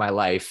coming into my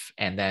life.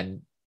 And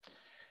then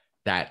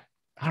that,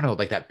 I don't know,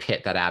 like that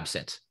pit, that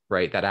absence,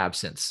 right? That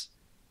absence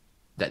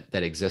that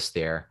exists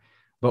there.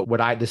 But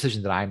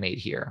decision that I made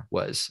here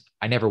was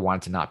I never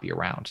wanted to not be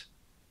around.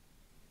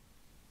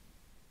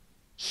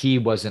 He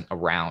wasn't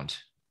around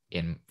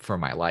for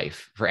my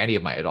life, for any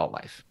of my adult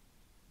life.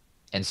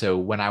 And so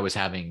when I was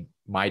having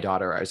my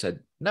daughter, I said,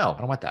 no, I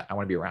don't want that. I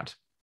want to be around.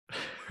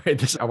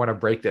 right? I want to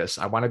break this.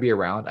 I want to be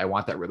around. I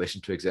want that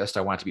relationship to exist.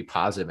 I want it to be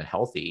positive and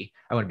healthy.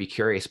 I want to be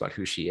curious about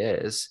who she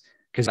is,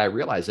 because I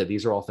realized that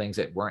these are all things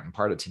that weren't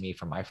imparted to me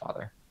from my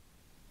father.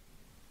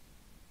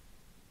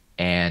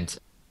 And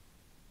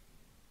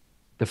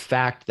the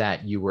fact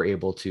that you were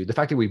able to, the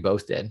fact that we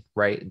both did,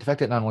 right? The fact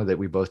that not only that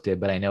we both did,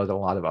 but I know that a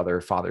lot of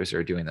other fathers that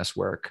are doing this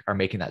work are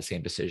making that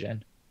same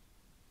decision.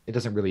 It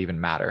doesn't really even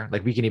matter.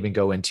 Like we can even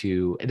go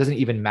into, it doesn't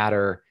even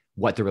matter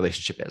what the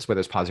relationship is, whether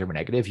it's positive or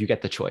negative. You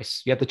get the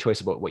choice. You have the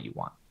choice about what you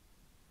want.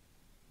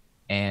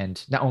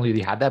 And not only do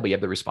you have that, but you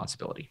have the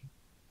responsibility.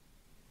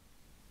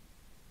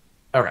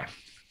 Okay.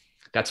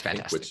 That's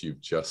fantastic. I think what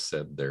you've just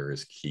said there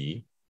is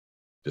key,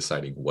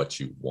 deciding what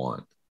you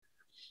want.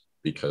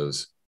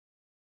 Because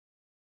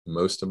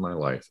most of my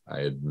life,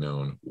 I had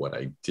known what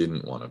I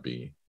didn't want to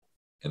be.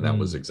 And that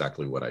was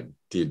exactly what I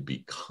did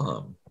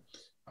become.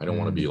 I don't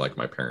want to be like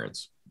my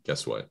parents.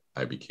 Guess what?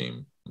 I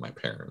became my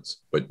parents.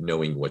 But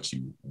knowing what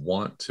you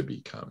want to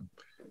become.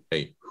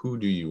 Hey, who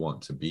do you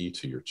want to be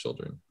to your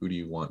children? Who do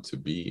you want to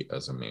be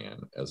as a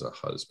man, as a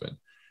husband?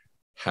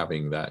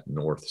 Having that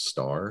North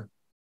Star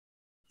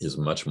is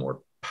much more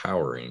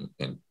powering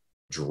and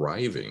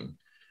driving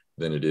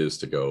than it is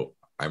to go,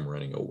 I'm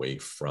running away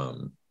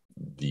from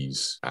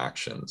these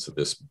actions.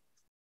 This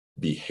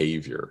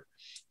behavior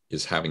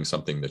is having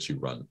something that you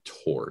run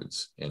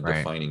towards and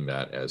defining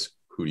that as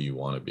who do you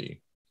want to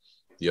be.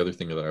 The other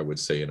thing that I would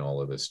say in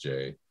all of this,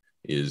 Jay,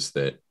 is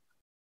that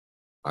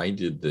I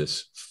did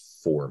this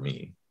for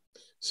me.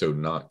 So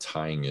not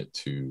tying it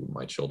to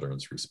my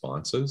children's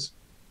responses,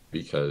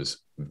 because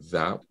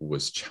that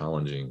was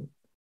challenging,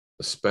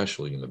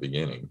 especially in the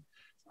beginning.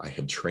 I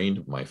had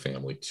trained my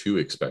family to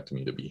expect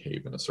me to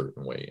behave in a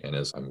certain way. And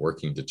as I'm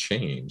working to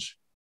change,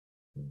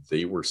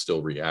 they were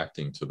still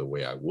reacting to the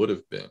way I would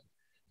have been.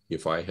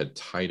 If I had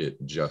tied it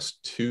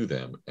just to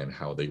them and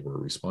how they were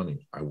responding,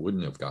 I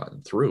wouldn't have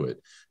gotten through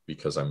it,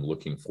 because I'm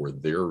looking for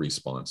their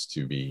response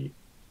to be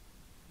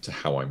to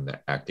how I'm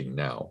acting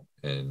now.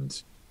 And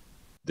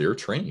they're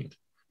trained,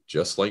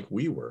 just like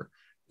we were.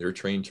 They're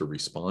trained to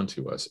respond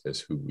to us as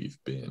who we've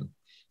been.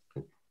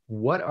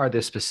 What are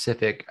the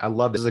specific, I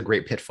love, this is a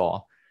great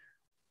pitfall.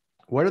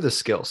 What are the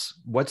skills?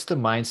 What's the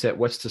mindset?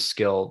 What's the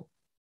skill?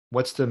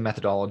 What's the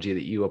methodology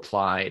that you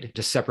applied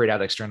to separate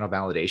out external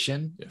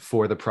validation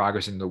for the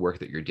progress in the work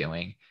that you're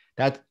doing?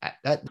 That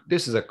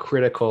this is a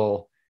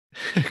critical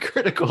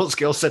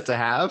skill set to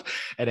have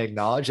and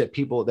acknowledge that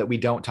people that we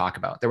don't talk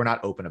about, that we're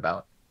not open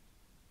about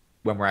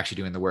when we're actually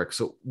doing the work.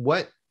 So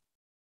what,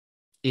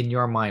 in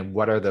your mind,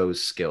 what are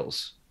those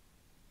skills?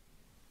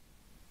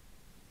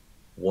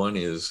 One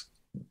is,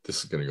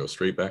 this is going to go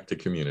straight back to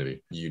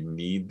community. You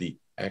need the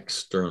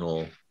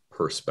external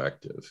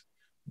perspective,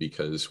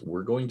 because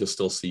we're going to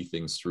still see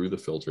things through the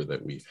filter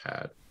that we've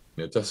had.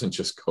 And it doesn't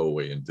just go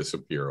away and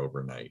disappear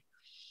overnight.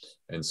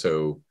 And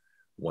so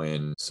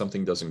when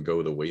something doesn't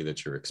go the way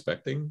that you're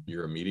expecting,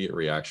 your immediate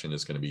reaction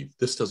is going to be,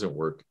 this doesn't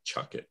work,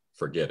 chuck it,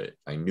 forget it.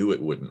 I knew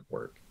it wouldn't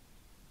work.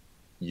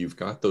 You've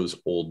got those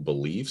old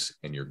beliefs,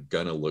 and you're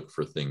going to look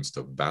for things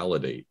to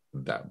validate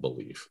that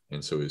belief.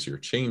 And so as you're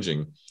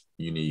changing,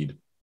 you need,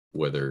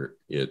 whether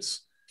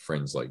it's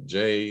friends like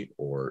Jay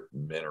or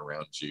men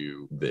around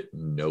you that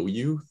know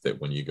you, that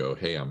when you go,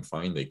 hey, I'm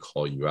fine, they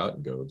call you out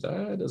and go,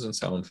 that doesn't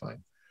sound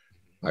fine.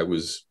 I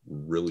was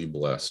really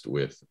blessed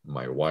with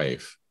my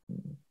wife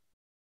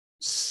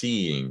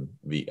seeing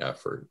the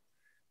effort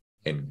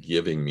and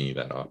giving me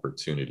that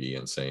opportunity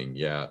and saying,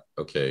 yeah,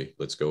 okay,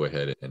 let's go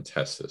ahead and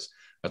test this.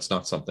 That's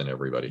not something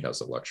everybody has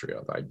the luxury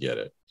of. I get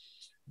it.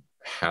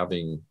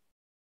 Having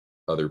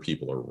other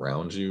people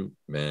around you,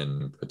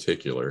 men in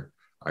particular,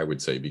 I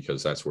would say,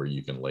 because that's where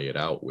you can lay it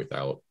out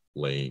without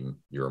laying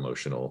your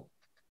emotional,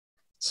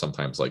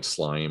 sometimes like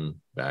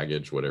slime,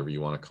 baggage, whatever you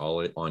want to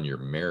call it, on your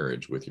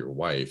marriage with your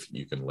wife.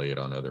 You can lay it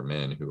on other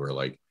men who are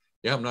like,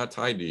 yeah, I'm not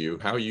tied to you.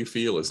 How you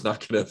feel is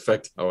not going to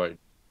affect how I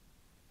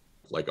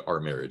like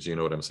our marriage. You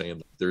know what I'm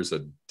saying? There's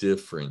a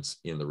difference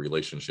in the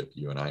relationship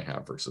you and I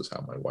have versus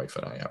how my wife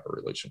and I have a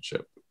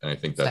relationship. And I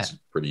think that's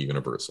pretty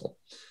universal.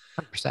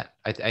 100%.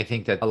 I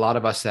think that a lot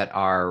of us that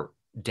are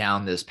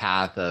down this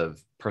path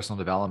of personal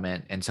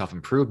development and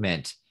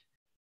self-improvement,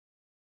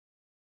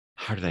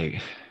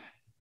 a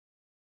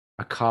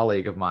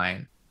colleague of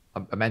mine,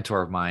 a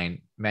mentor of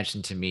mine,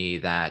 mentioned to me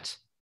that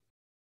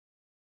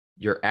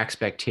your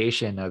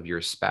expectation of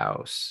your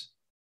spouse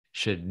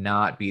should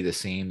not be the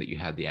same that you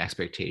had the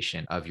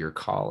expectation of your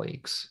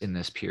colleagues in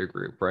this peer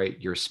group, right?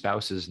 Your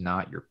spouse is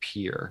not your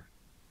peer.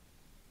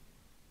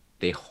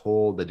 They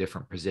hold a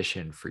different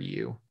position for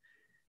you.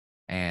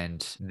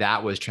 And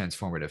that was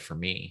transformative for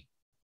me,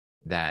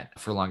 that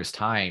for the longest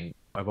time,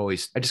 I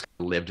just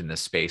lived in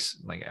this space.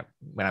 Like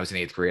when I was in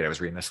 8th grade, I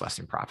was reading this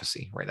lesson in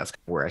prophecy, right? That's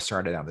where I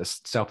started on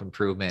this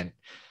self-improvement.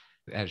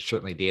 I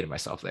certainly dated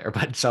myself there,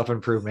 but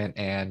self-improvement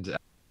and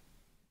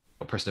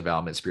personal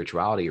development,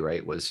 spirituality,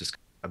 right, was just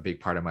a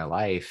big part of my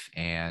life.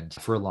 And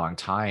for a long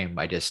time,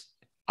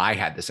 I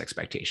had this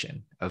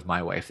expectation of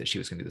my wife that she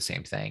was going to do the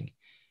same thing.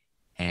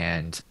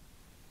 And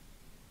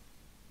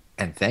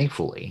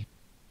thankfully,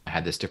 I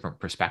had this different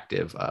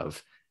perspective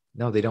of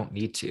no, they don't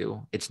need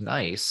to. It's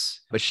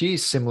nice. But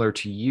she's similar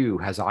to you,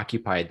 has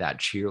occupied that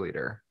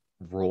cheerleader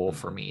role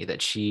for Mhm. me,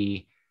 that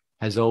she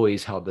has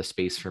always held the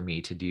space for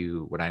me to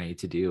do what I need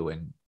to do.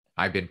 And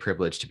I've been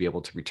privileged to be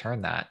able to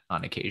return that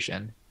on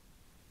occasion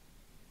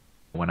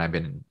when I've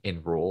been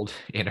enrolled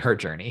in her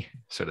journey,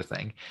 sort of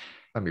thing.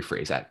 Let me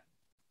phrase that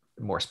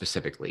more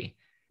specifically.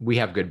 We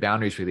have good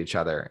boundaries with each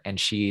other, and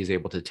she's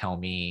able to tell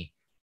me,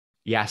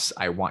 yes,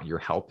 I want your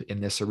help in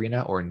this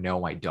arena, or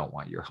no, I don't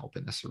want your help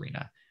in this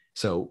arena.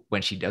 So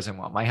when she doesn't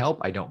want my help,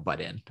 I don't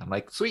butt in. I'm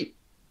like, sweet,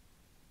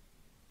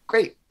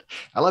 great,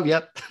 I love you.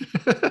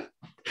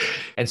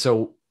 And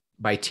so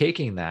by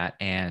taking that,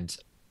 and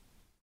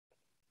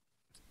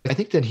I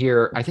think that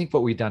here, I think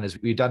what we've done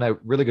is we've done a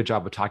really good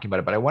job of talking about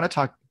it, but I want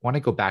to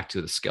go back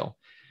to the skill.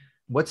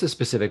 What's the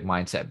specific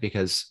mindset?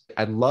 Because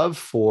I'd love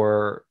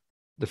for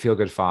the Feel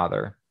Good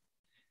Father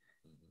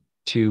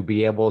to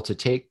be able to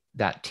take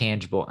that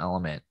tangible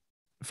element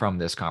from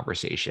this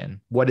conversation.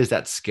 What is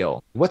that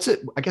skill? What's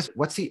it? I guess,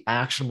 what's the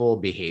actionable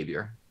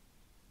behavior?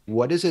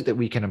 What is it that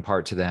we can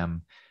impart to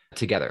them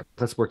together?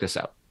 Let's work this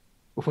out.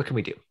 What can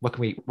we do? What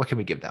can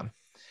we give them?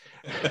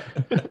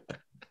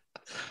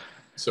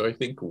 So I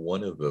think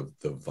one of the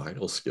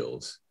vital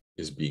skills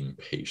is being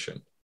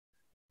patient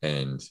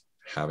and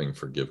having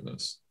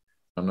forgiveness.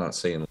 I'm not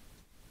saying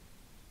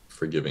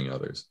forgiving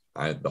others.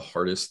 The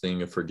hardest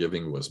thing of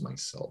forgiving was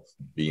myself,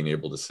 being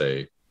able to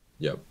say,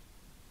 yep,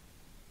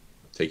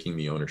 taking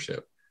the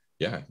ownership.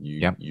 Yeah,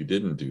 you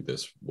didn't do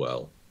this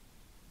well,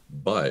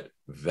 but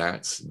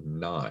that's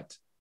not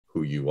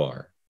who you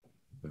are.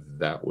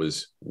 That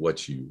was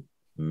what you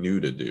knew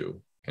to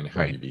do and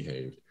how Right. you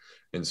behaved.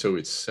 And so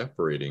it's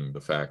separating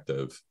the fact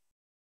of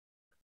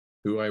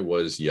who I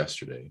was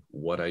yesterday,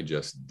 what I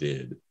just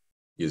did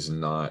is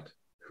not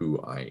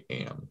who I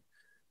am.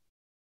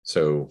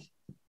 So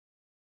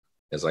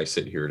as I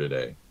sit here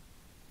today,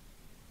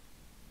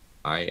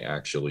 I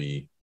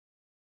actually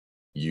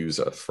use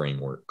a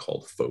framework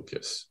called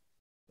focus.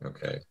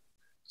 Okay.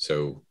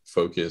 So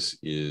focus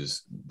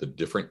is the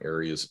different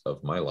areas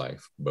of my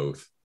life,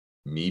 both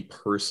me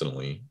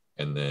personally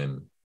and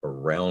then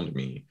around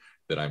me,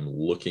 that I'm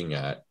looking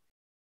at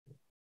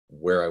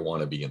where I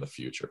want to be in the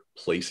future,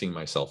 placing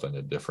myself in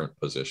a different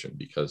position,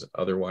 because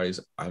otherwise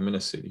I'm going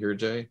to sit here,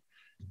 Jay.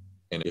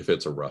 And if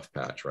it's a rough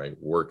patch, right?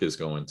 Work is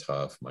going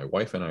tough. My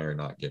wife and I are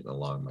not getting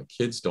along. My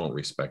kids don't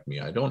respect me.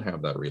 I don't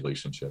have that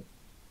relationship.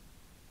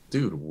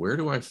 Dude, where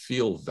do I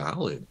feel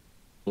valid?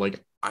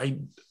 Like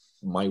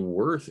my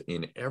worth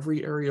in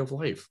every area of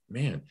life,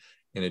 man.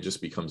 And it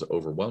just becomes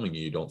overwhelming.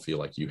 You don't feel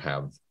like you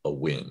have a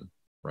win,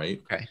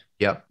 right? Okay.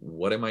 Yep.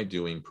 What am I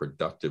doing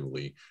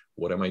productively?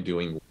 What am I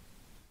doing?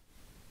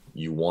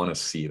 You want to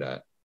see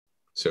that.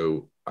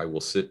 So I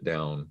will sit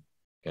down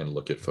and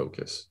look at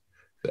focus.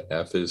 The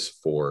F is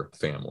for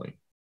family.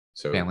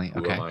 So Family.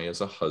 who am Okay. I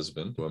as a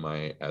husband? Who am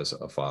I as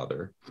a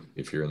father?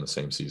 If you're in the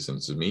same season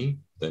as me,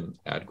 then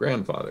add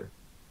grandfather.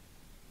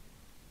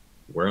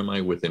 Where am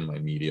I within my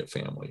immediate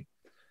family?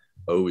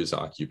 O is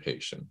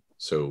occupation.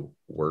 So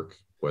work,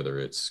 whether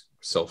it's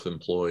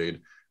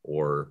self-employed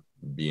or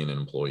being an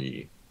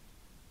employee.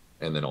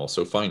 And then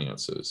also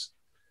finances.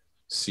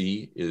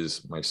 C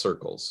is my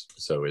circles.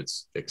 So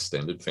it's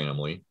extended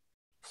family,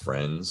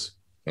 friends,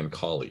 and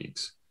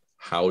colleagues.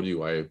 How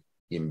do I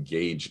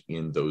engage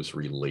in those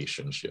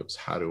relationships?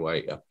 How do I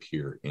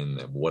appear in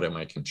them? What am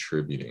I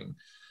contributing?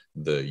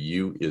 The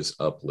U is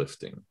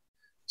uplifting.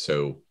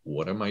 So,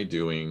 what am I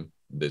doing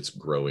that's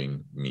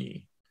growing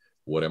me?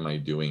 What am I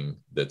doing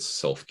that's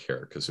self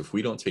care? Because if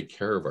we don't take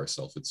care of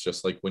ourselves, it's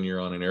just like when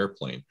you're on an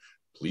airplane.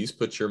 Please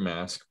put your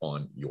mask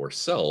on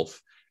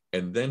yourself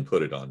and then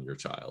put it on your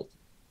child.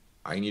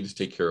 I need to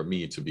take care of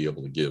me to be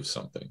able to give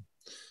something.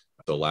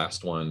 The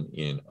last one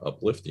in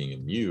uplifting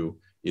and you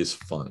is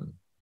fun.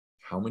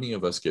 How many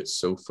of us get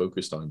so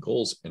focused on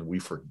goals and we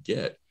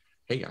forget,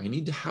 hey, I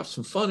need to have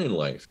some fun in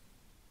life.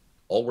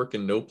 All work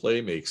and no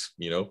play makes,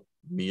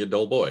 me a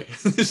dull boy.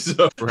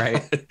 So,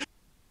 Right.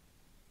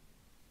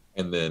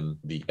 and then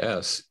the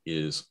S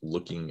is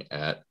looking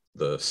at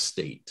the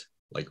state,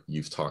 like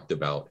you've talked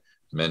about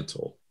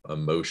mental,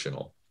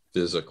 emotional,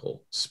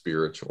 physical,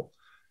 spiritual.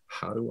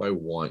 How do I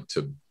want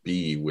to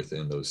be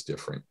within those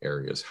different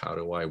areas? How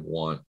do I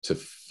want to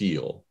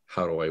feel?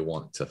 How do I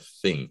want to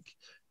think?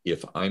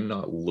 If I'm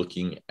not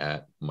looking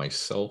at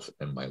myself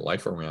and my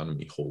life around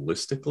me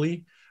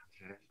holistically,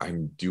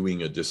 I'm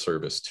doing a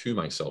disservice to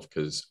myself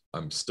because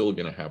I'm still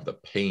going to have the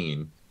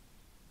pain.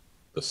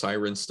 The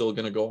siren's still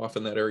going to go off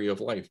in that area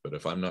of life. But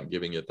if I'm not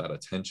giving it that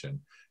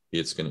attention,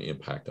 it's going to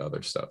impact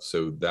other stuff.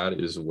 So that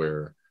is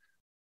where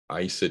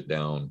I sit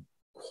down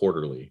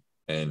quarterly.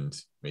 And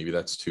maybe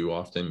that's too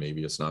often.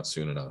 Maybe it's not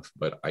soon enough.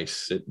 But I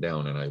sit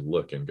down and I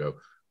look and go,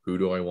 who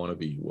do I want to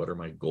be? What are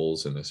my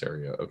goals in this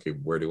area? Okay,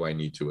 where do I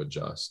need to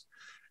adjust?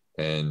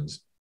 And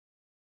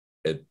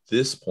at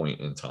this point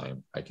in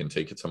time, I can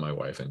take it to my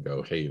wife and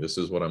go, hey, this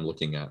is what I'm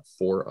looking at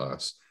for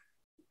us.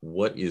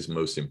 what is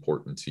most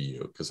important to you?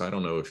 Because I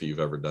don't know if you've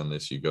ever done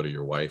this. You go to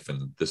your wife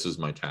and this is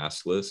my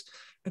task list,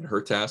 and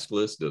her task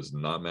list does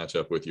not match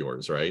up with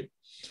yours, right?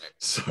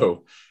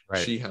 So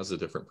she has a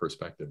different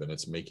perspective, and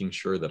it's making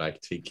sure that I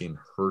take in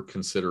her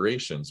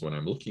considerations when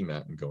I'm looking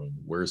at and going,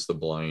 where's the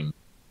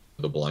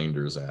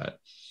blinders at?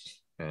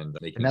 And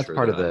making that's sure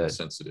part that of the I'm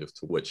sensitive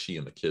to what she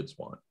and the kids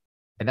want.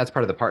 And that's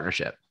part of the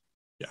partnership.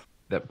 Yeah.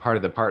 That part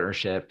of the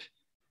partnership,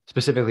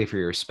 specifically for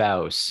your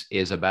spouse,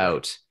 is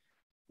about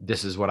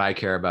this is what I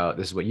care about.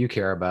 This is what you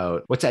care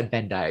about. What's that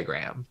Venn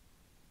diagram?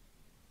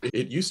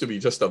 It used to be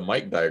just a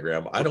Mike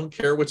diagram. I don't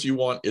care what you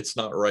want. It's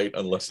not right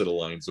unless it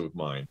aligns with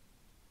mine.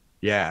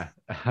 Yeah,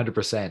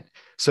 100%.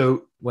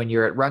 So when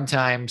you're at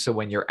runtime, so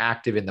when you're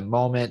active in the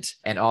moment,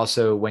 and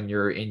also when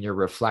you're in your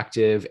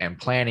reflective and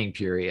planning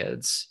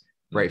periods,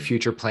 right?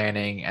 Future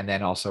planning, and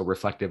then also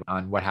reflective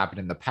on what happened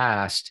in the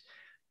past,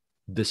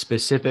 the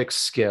specific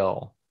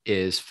skill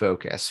is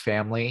focus,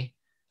 family,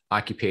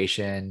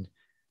 occupation,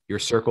 your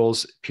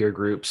circles, peer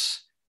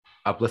groups,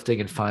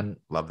 uplifting and fun.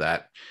 Love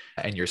that.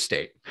 And your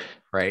state,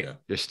 right? Yeah.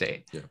 Your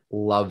state. Yeah.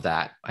 Love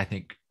that. I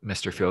think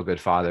Mr. Feel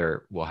Good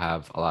Father will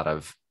have a lot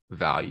of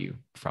value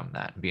from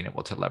that, being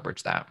able to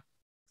leverage that.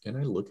 And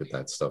I look at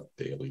that stuff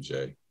daily,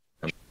 Jay.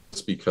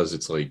 It's because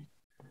it's like,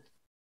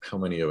 how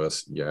many of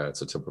us,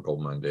 it's a typical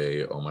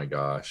Monday. Oh my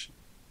gosh,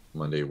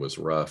 Monday was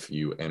rough.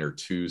 You enter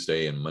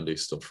Tuesday and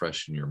Monday's still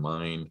fresh in your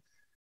mind.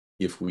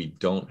 If we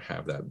don't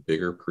have that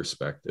bigger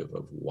perspective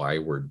of why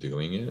we're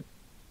doing it,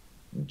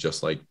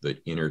 just like the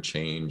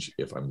interchange,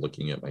 if I'm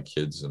looking at my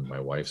kids and my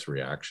wife's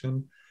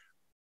reaction,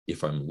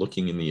 if I'm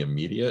looking in the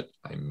immediate,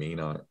 I may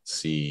not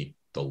see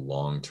the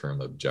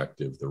long-term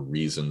objective, the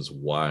reasons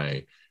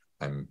why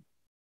I'm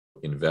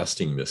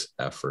investing this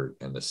effort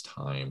and this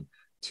time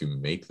to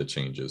make the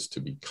changes to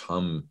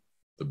become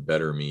the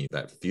better me,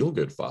 that feel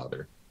good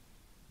father,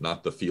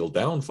 not the feel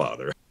down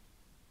father.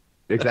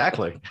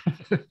 Exactly.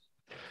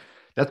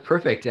 That's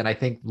perfect. And I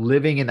think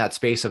living in that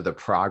space of the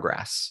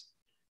progress,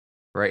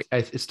 right?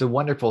 It's the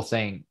wonderful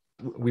thing.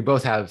 We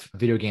both have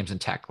video games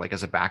and tech, like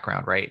as a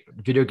background, right?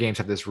 Video games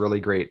have this really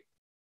great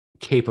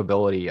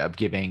capability of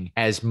giving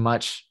as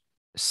much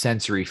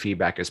sensory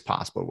feedback as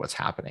possible to what's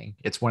happening.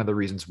 It's one of the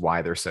reasons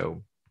why they're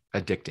so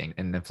addicting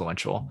and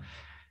influential.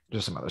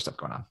 There's some other stuff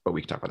going on, but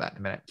we can talk about that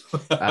in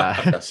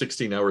a minute.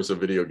 16 hours of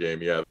video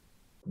game. Yeah.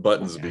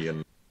 Buttons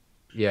being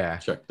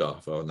checked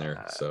off on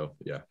there. So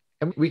yeah.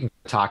 And we can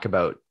talk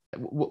about,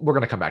 we're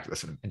going to come back to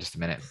this in just a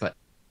minute, but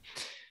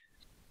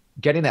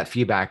getting that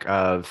feedback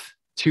of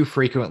too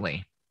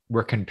frequently,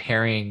 we're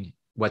comparing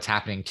what's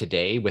happening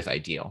today with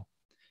ideal.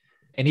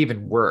 And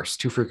even worse,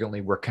 too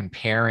frequently, we're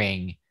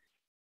comparing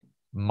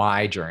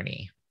my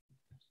journey.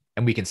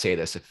 And we can say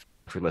this if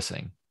you're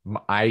listening.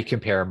 I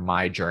compare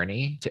my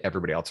journey to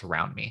everybody else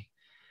around me.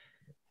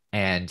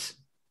 And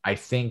I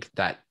think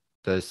that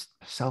the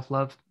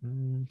self-love,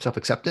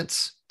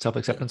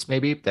 self-acceptance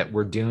maybe that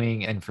we're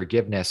doing, and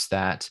forgiveness,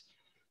 that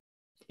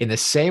in the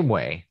same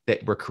way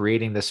that we're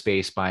creating the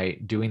space by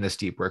doing this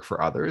deep work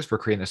for others, we're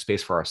creating the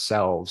space for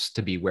ourselves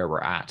to be where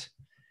we're at,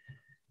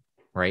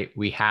 right?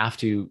 We have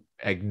to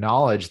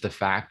acknowledge the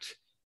fact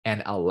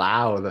and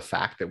allow the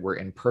fact that we're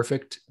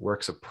imperfect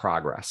works of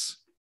progress,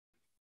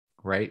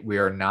 right? We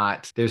are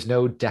not, there's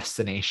no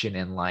destination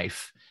in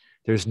life.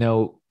 There's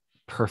no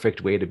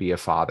perfect way to be a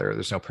father.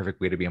 There's no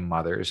perfect way to be a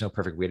mother. There's no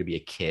perfect way to be a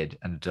kid,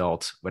 an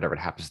adult, whatever it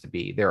happens to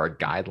be. There are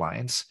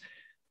guidelines,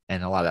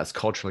 and a lot of that's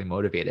culturally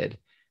motivated,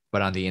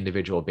 but on the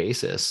individual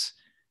basis,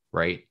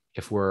 right?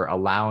 If we're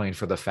allowing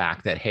for the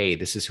fact that, hey,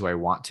 this is who I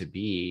want to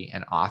be,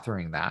 and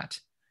authoring that,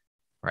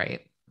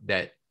 right?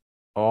 That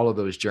all of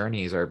those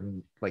journeys are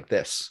like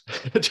this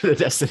to the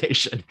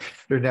destination.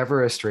 They're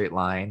never a straight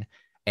line.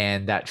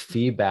 And that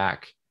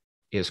feedback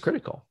is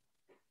critical,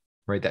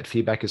 right? That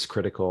feedback is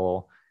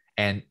critical.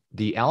 And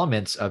the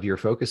elements of your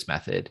focus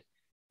method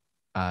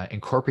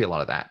incorporate a lot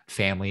of that: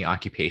 family,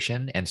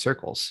 occupation, and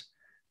circles,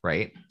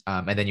 right?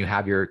 And then you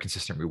have your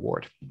consistent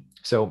reward.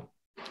 So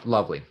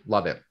lovely.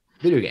 Love it.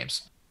 Video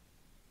games.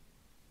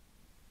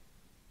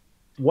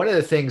 One of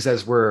the things,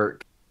 as we're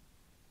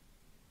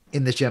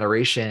in this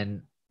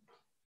generation,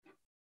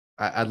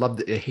 I'd love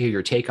to hear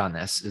your take on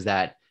this, is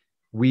that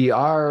we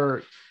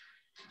are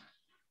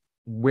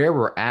where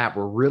we're at.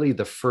 We're really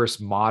the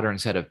first modern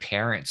set of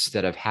parents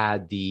that have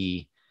had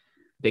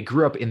they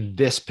grew up in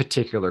this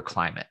particular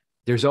climate.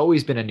 There's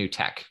always been a new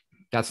tech.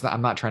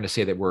 I'm not trying to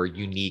say that we're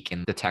unique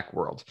in the tech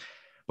world,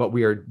 but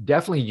we are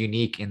definitely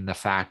unique in the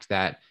fact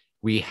that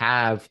we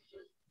have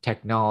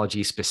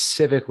technology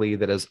specifically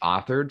that is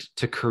authored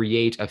to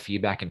create a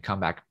feedback and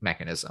comeback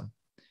mechanism,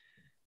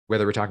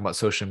 whether we're talking about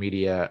social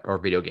media or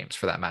video games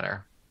for that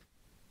matter.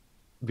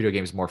 Video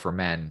games more for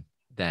men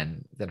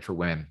than for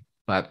women.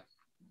 But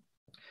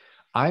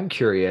I'm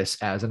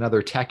curious, as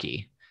another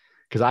techie,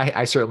 because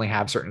I certainly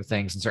have certain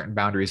things and certain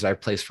boundaries that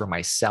I've placed for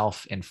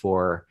myself and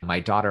for my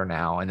daughter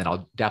now, and then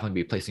I'll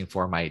definitely be placing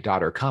for my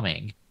daughter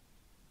coming,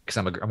 because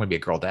I'm going to be a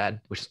girl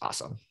dad, which is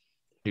awesome.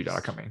 New daughter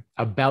coming.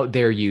 About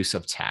their use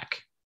of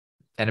tech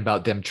and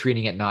about them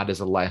treating it not as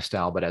a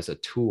lifestyle, but as a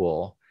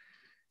tool.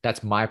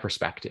 That's my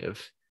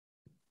perspective.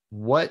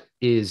 What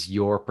is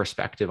your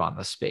perspective on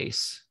the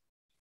space?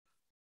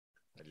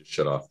 I just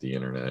shut off the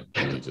internet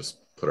and we just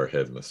put our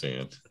head in the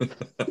sand.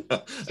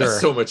 That's Sure.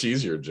 so much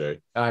easier,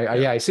 Jay.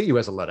 Yeah, I see you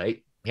as a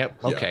Luddite.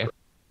 Yep. Okay. Yeah.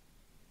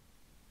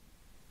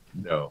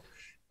 No,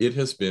 it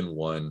has been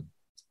one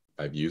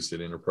I've used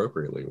it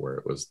inappropriately where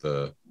it was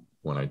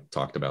when I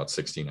talked about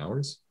 16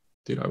 hours,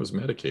 dude, I was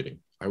medicating.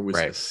 I was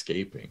Right.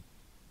 escaping.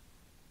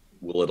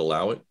 Will it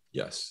allow it?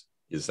 Yes.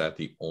 Is that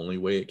the only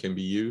way it can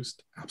be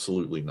used?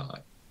 Absolutely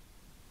not.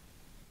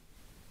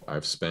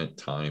 I've spent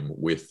time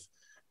with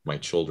my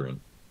children.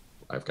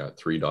 I've got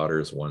 3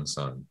 daughters, 1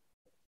 son.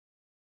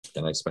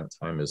 And I spent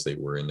time as they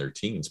were in their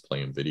teens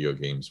playing video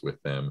games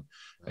with them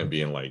and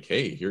being like,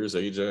 hey, here's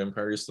Age of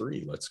Empires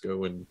 3. Let's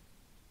go and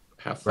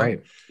have fun.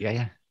 Right. Yeah.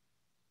 Yeah.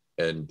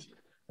 And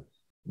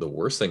the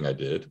worst thing I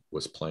did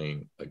was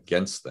playing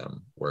against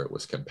them where it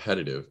was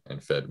competitive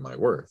and fed my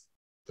worth.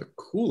 The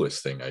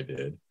coolest thing I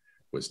did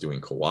was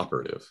doing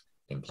cooperative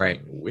and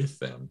playing with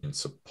them and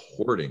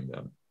supporting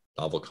them.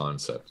 Novel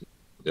concept.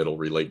 It'll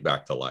relate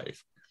back to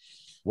life.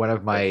 One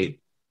of my,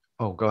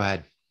 go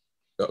ahead.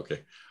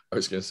 Okay. I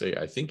was going to say,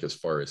 I think as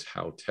far as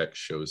how tech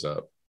shows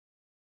up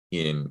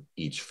in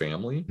each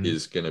family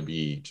is going to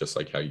be just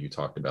like how you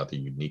talked about the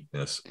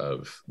uniqueness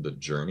of the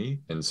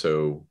journey. And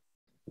so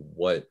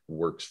what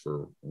works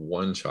for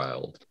one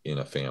child in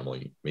a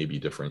family may be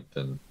different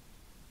than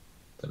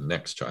the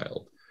next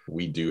child.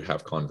 We do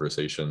have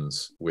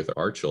conversations with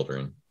our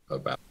children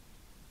about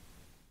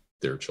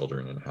their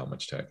children and how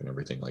much tech and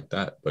everything like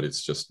that, but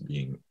it's just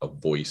being a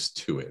voice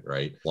to it,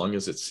 right? As long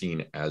as it's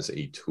seen as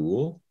a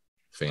tool,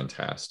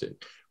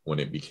 fantastic. When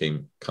it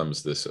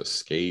becomes this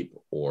escape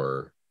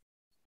or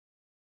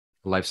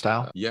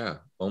lifestyle,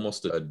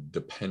 almost a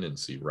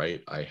dependency,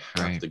 right? I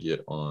have to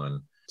get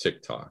on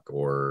TikTok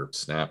or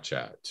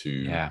Snapchat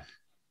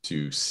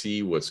to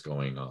see what's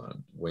going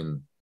on.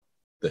 When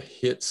the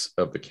hits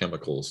of the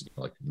chemicals,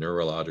 like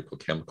neurological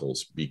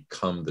chemicals,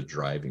 become the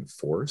driving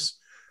force,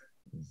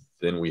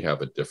 then we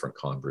have a different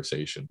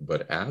conversation.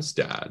 But as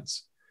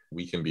dads,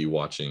 we can be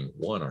watching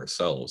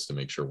ourselves to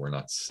make sure we're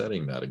not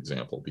setting that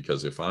example.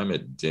 Because if I'm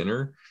at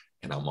dinner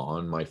and I'm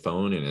on my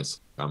phone and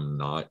I'm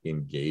not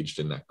engaged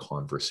in that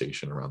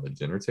conversation around the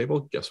dinner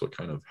table, guess what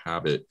kind of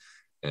habit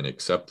and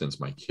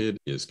acceptance my kid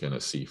is going to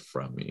see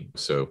from me?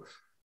 So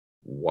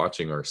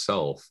watching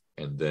ourselves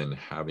and then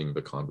having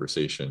the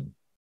conversation,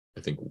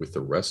 I think, with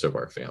the rest of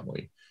our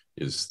family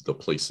is the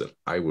place that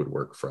I would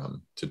work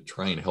from to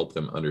try and help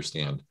them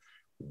understand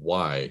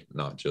why,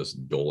 not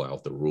just dole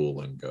out the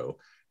rule and go,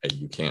 hey,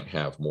 you can't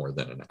have more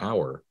than an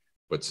hour,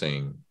 but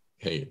saying,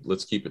 hey,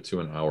 let's keep it to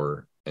an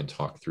hour and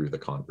talk through the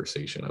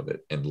conversation of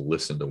it and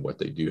listen to what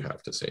they do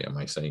have to say. Am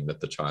I saying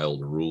that the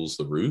child rules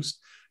the roost?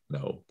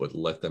 No, but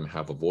let them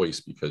have a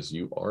voice, because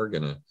you are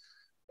going to,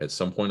 at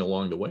some point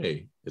along the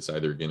way, it's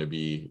either going to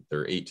be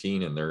they're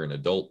 18 and they're an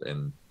adult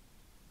and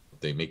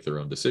they make their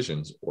own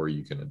decisions, or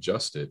you can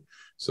adjust it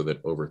so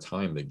that over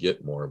time they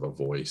get more of a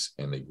voice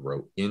and they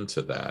grow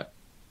into that,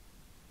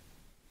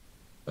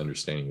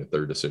 understanding that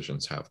their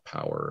decisions have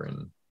power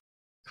and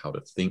how to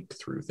think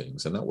through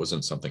things. And that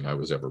wasn't something I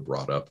was ever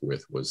brought up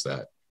with, was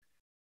that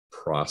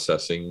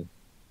processing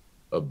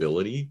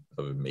ability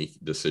of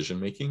decision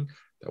making.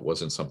 That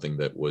wasn't something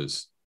that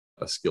was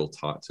a skill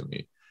taught to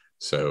me.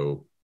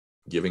 So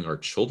giving our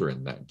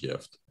children that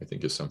gift, I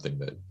think, is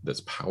something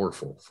that's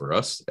powerful for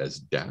us as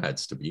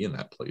dads to be in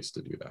that place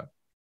to do that.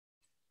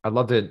 I'd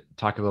love to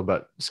talk a little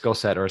about skill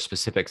set or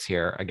specifics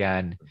here.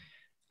 Again,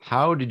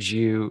 how did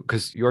you,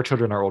 because your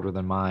children are older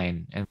than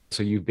mine, and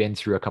so you've been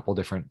through a couple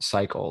different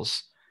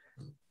cycles.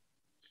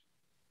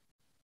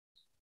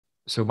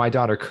 So my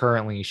daughter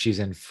currently, she's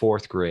in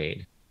 4th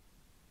grade.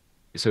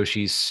 So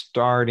she's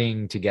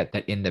starting to get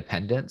that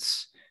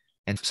independence.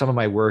 And some of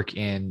my work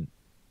in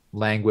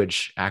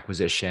language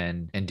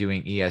acquisition and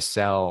doing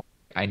ESL,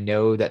 I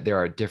know that there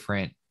are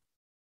different,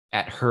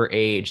 at her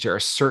age, there are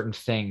certain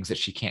things that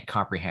she can't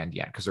comprehend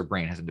yet because her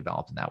brain hasn't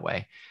developed in that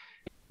way.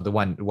 The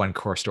one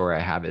core story I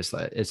have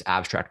is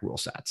abstract rule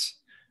sets,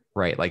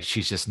 right? Like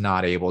she's just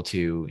not able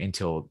to,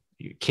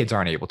 kids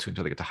aren't able to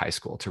until they get to high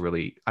school, to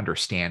really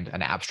understand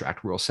an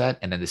abstract rule set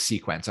and then the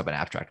sequence of an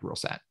abstract rule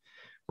set,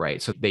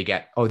 right? So they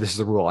get, oh, this is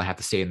the rule, I have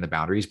to stay in the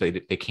boundaries, but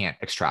they can't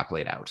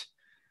extrapolate out,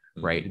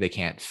 right? They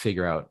can't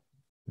figure out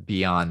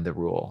beyond the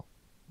rule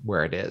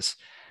where it is.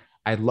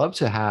 I'd love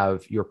to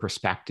have your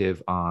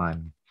perspective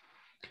on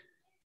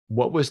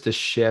what was the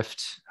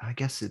shift,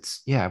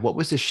 what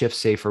was the shift,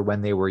 say, for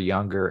when they were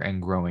younger and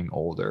growing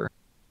older,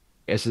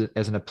 as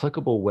an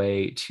applicable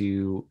way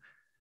to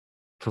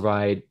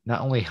provide not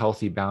only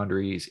healthy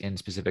boundaries in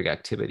specific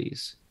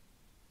activities,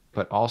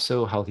 but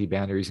also healthy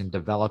boundaries in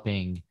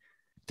developing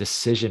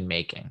decision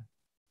making.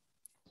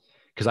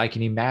 Because I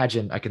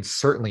can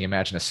certainly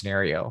imagine a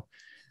scenario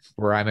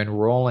where I'm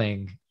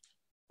enrolling,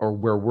 or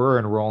where we're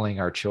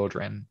enrolling our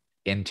children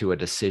into a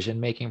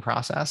decision-making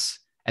process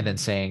and then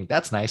saying,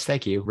 that's nice,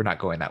 thank you, we're not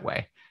going that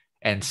way,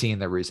 and seeing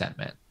the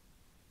resentment.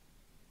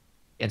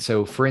 And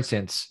so, for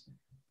instance,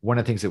 one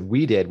of the things that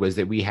we did was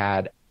that we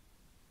had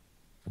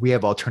we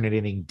have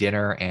alternating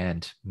dinner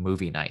and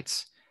movie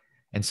nights.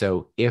 And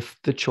so if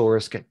the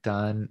chores get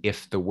done,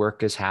 if the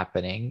work is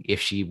happening, if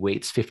she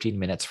waits 15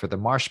 minutes for the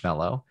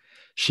marshmallow,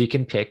 she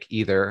can pick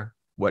either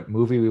what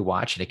movie we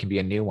watch, and it can be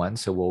a new one.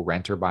 So we'll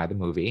rent or buy the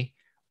movie,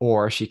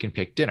 or she can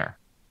pick dinner.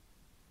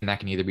 And that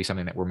can either be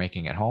something that we're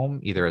making at home,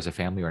 either as a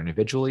family or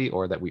individually,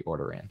 or that we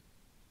order in.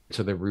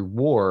 So the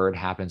reward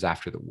happens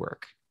after the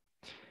work.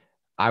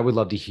 I would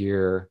love to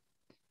hear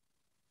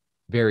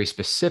very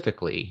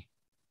specifically,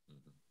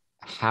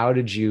 how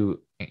did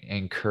you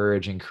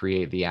encourage and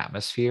create the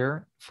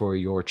atmosphere for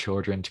your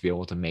children to be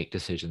able to make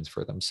decisions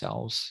for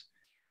themselves?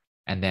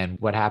 And then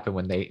what happened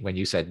when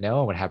you said no,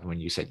 and what happened when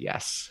you said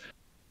yes?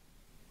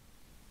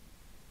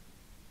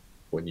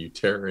 When you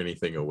tear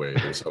anything away,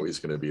 there's always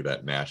going to be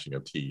that gnashing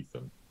of teeth.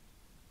 And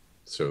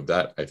so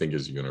that, I think,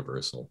 is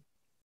universal.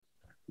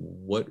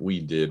 What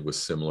we did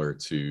was similar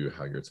to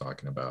how you're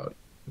talking about.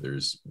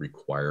 There's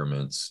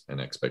requirements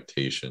and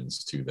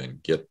expectations to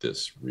then get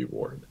this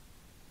reward.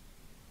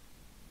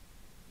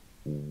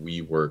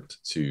 We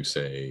worked to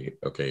say,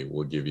 okay,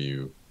 we'll give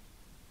you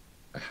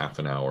a half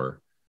an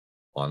hour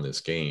on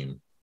this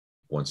game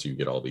once you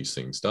get all these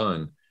things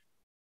done,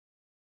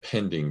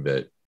 pending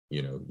that,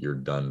 you're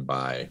done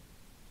by,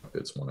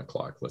 it's 1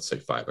 o'clock, let's say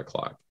 5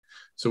 o'clock.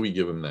 So we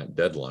give them that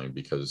deadline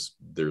because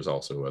there's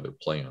also other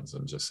plans,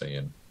 and just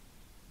saying,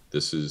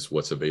 this is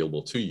what's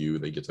available to you.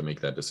 They get to make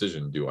that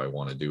decision. Do I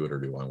want to do it, or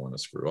do I want to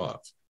screw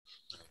off?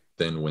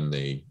 Then when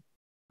they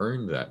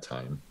earn that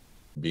time,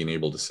 being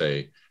able to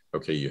say,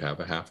 okay, you have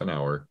a half an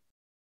hour.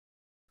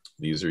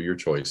 These are your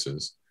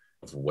choices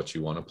of what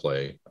you want to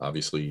play.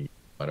 Obviously,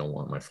 I don't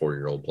want my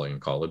 4-year-old playing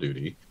Call of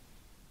Duty.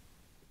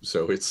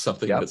 So it's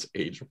something that's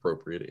age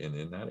appropriate and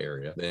in that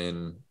area.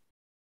 Then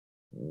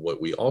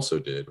what we also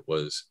did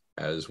was,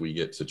 as we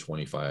get to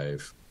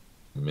 25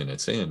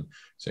 minutes in,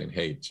 saying,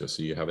 hey, just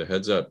so you have a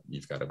heads up,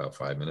 you've got about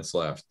 5 minutes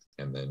left,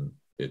 and then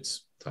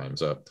it's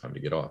time's up, time to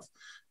get off.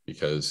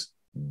 Because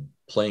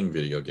playing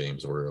video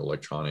games or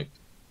electronic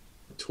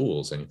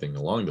tools, anything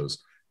along those,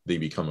 they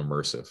become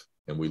immersive,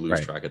 and we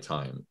lose track of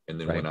time. And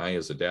then when I,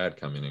 as a dad,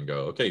 come in and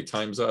go, okay,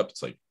 time's up,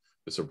 it's like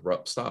this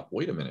abrupt stop.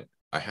 Wait a minute,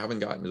 I haven't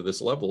gotten to this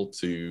level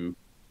to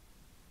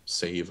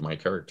save my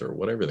character,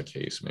 whatever the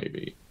case may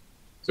be.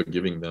 So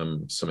giving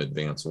them some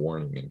advance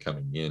warning and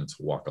coming in to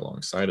walk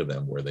alongside of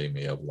them where they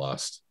may have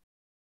lost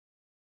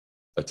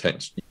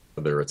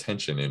their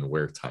attention in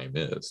where time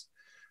is.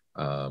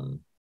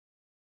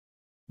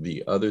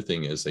 The other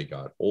thing as they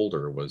got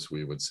older was,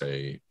 we would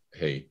say,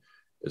 hey,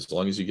 as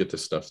long as you get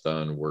this stuff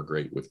done, we're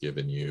great with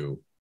giving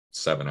you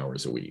 7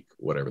 hours a week,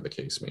 whatever the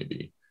case may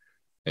be.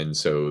 And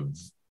so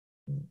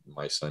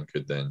my son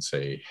could then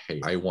say,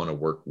 hey, I want to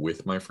work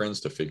with my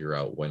friends to figure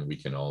out when we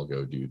can all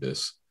go do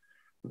this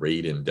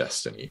raid in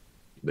Destiny.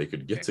 They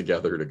could get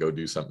together to go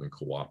do something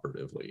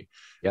cooperatively.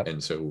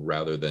 And so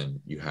rather than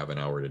you have an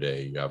hour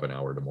today, you have an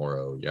hour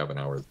tomorrow, you have an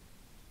hour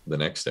the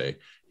next day,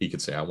 he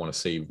could say, I want to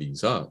save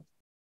these up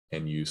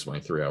and use my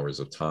 3 hours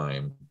of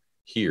time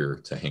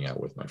here to hang out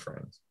with my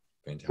friends.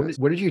 Fantastic.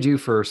 What did you do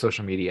for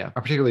social media?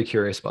 I'm particularly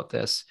curious about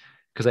this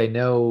because I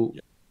know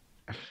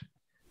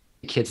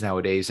kids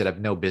nowadays that have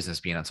no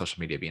business being on social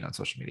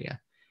media.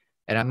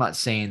 And I'm not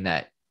saying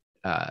that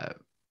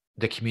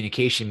the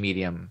communication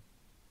media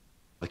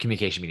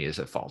is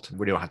at fault.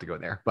 We don't have to go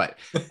there. But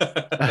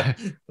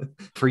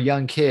for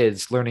young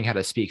kids, learning how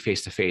to speak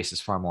face to face is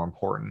far more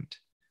important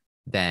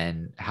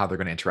than how they're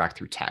going to interact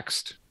through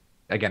text.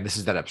 Again, this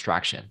is that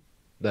abstraction.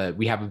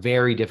 We have a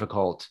very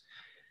difficult,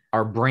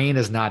 our brain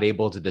is not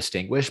able to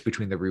distinguish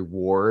between the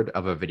reward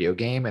of a video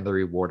game and the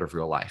reward of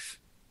real life.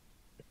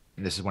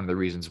 And this is one of the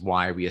reasons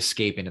why we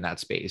escape into that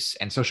space.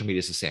 And social media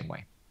is the same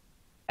way.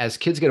 As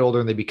kids get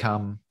older and they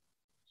become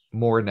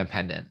more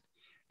independent,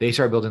 they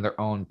start building their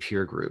own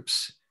peer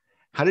groups.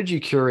 How did you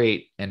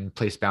curate and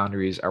place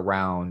boundaries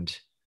around,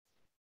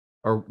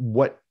 or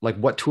what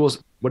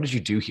tools, what did you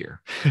do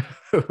here?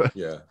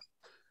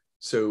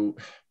 So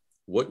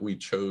what we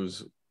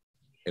chose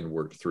and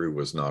worked through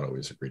was not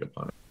always agreed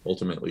upon.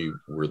 Ultimately,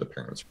 we're the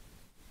parents.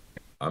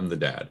 I'm the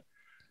dad.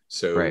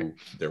 So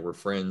there were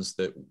friends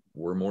that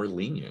were more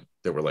lenient,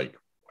 that were like,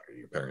 why are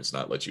your parents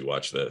not let you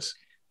watch this?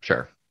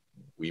 Sure.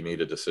 We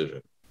made a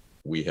decision.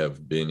 We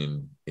have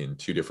been in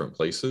 2 different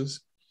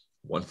places.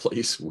 One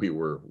place we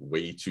were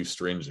way too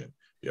stringent.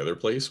 The other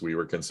place we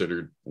were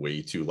considered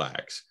way too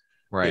lax.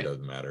 It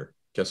doesn't matter.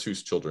 Guess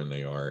whose children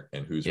they are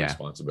and whose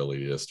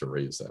responsibility it is to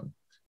raise them.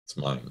 It's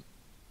mine.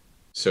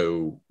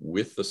 So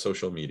with the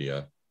social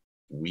media,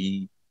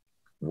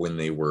 when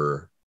they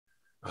were,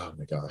 oh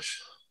my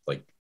gosh,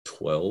 like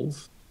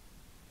 12,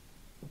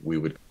 we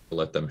would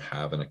let them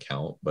have an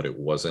account, but it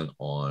wasn't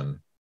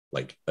on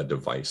like a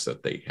device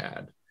that they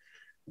had.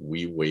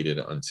 We waited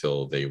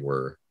until they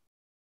were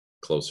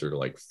closer to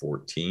like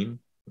 14.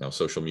 Now,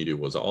 social media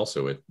was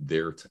also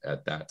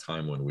at that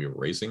time when we were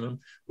raising them,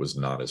 was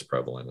not as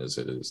prevalent as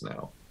it is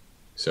now.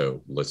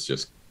 So let's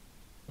just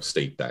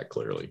state that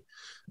clearly.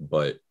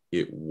 But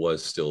it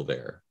was still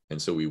there.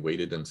 And so we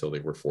waited until they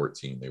were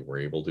 14. They were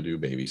able to do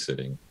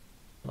babysitting.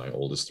 My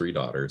oldest 3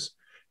 daughters,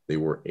 they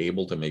were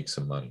able to make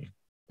some money.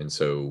 And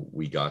so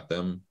we got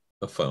them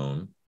a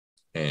phone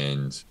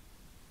and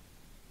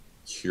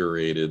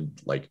curated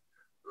like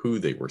who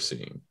they were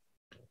seeing.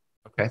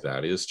 Okay.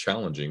 That is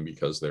challenging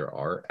because there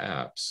are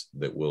apps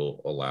that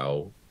will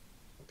allow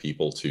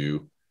people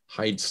to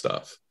hide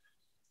stuff.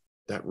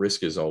 That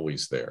risk is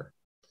always there.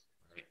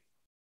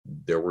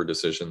 There were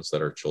decisions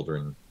that our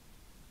children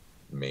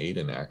made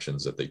and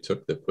actions that they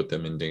took that put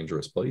them in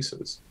dangerous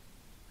places.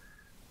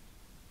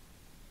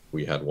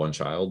 We had one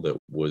child that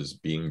was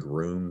being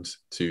groomed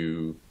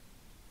to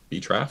be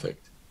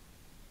trafficked.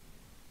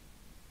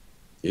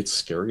 It's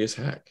scary as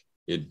heck.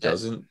 It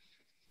doesn't,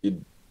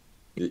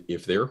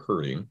 if they're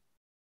hurting,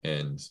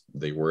 and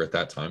they were at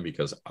that time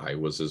because I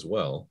was as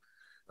well,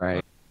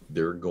 right?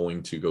 They're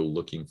going to go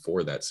looking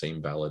for that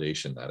same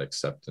validation, that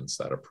acceptance,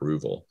 that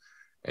approval.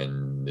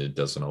 And it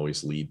doesn't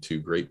always lead to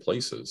great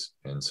places.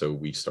 And so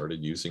we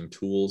started using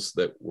tools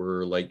that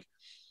were like,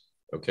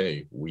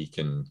 okay, we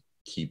can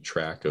keep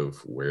track of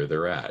where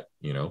they're at.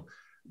 You know,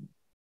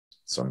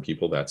 some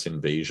people, that's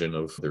invasion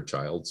of their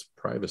child's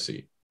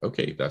privacy.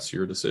 Okay, that's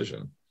your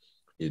decision.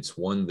 It's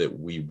one that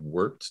we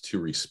worked to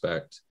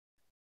respect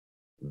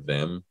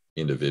them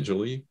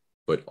individually,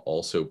 but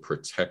also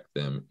protect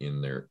them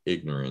in their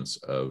ignorance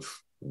of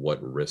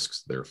what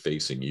risks they're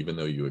facing. Even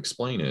though you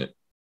explain it,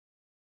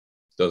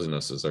 doesn't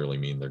necessarily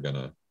mean they're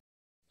gonna,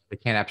 they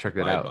can't abstract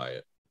it out by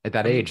it. at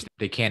that age.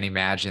 They can't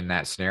imagine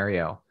that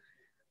scenario,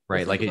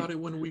 right? Well, think about it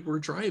when we were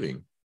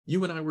driving.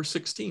 You and I were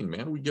 16,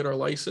 man. We get our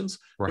license.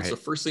 Right. What's the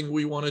first thing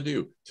we want to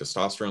do?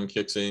 Testosterone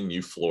kicks in,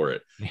 you floor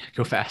it. Yeah,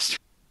 go fast.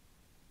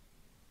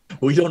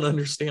 We don't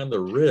understand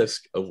the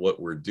risk of what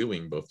we're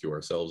doing, both to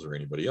ourselves or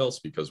anybody else,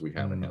 because we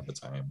haven't had the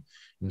time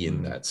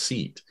in that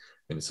seat.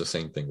 And it's the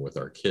same thing with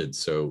our kids.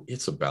 So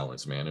it's a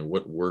balance, man. And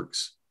what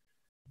works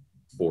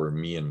for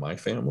me and my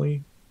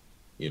family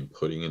in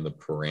putting in the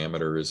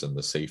parameters and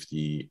the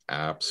safety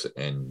apps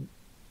and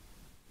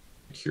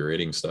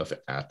curating stuff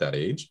at that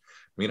age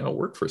may not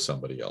work for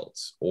somebody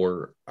else,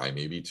 or I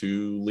may be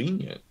too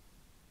lenient.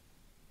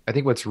 I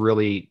think what's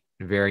really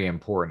very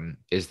important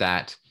is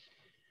that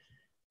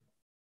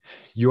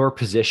your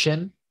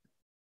position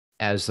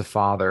as the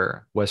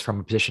father was from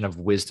a position of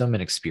wisdom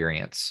and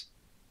experience.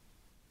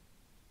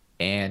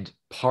 And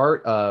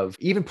part of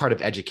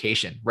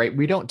education, right?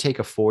 We don't take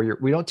a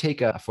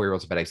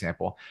four-year-old's a bad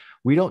example.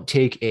 We don't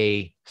take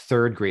a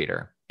third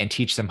grader and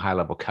teach them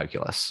high-level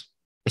calculus,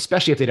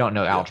 especially if they don't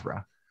know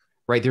algebra,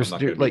 right? I'm not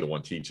going to be the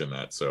one teaching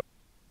that. So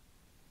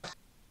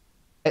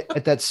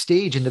at that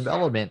stage in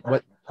development,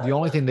 the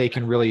only thing they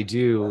can really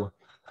do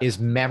is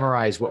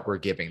memorize what we're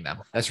giving them.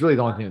 That's really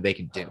the only thing that they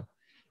can do,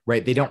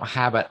 right? They don't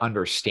have an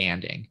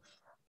understanding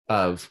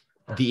of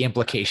the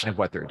implication of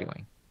what they're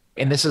doing.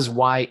 And this is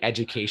why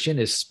education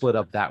is split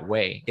up that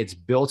way. It's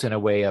built in a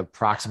way of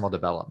proximal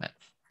development,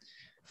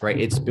 right?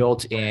 It's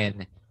built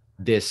in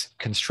this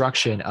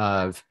construction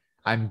of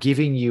I'm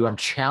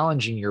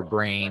challenging your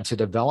brain to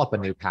develop a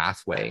new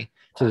pathway,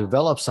 to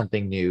develop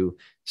something new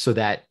so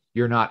that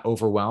you're not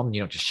overwhelmed,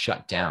 you don't just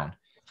shut down.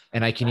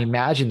 And I can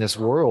imagine this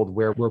world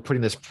where we're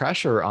putting this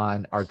pressure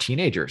on our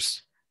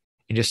teenagers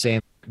and just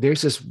saying,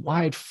 there's this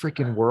wide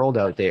freaking world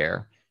out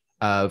there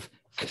of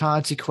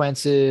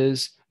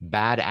consequences,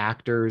 bad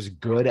actors,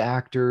 good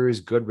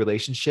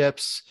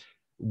relationships,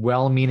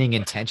 well-meaning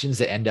intentions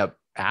that end up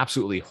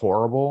absolutely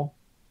horrible,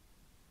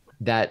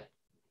 that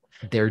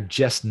they're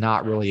just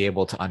not really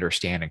able to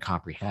understand and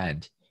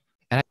comprehend.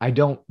 And I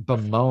don't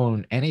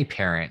bemoan any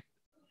parent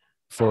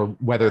for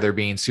whether they're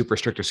being super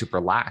strict or super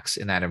lax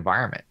in that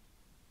environment.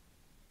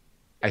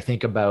 I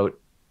think about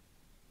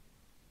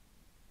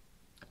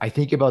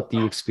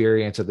the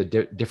experience of the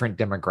different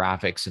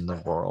demographics in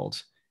the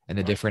world and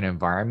the different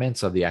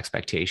environments of the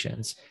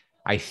expectations.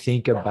 I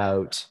think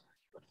about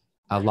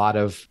a lot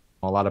of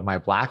my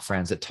Black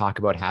friends that talk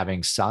about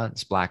having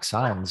Black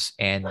sons,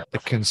 and the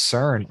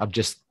concern of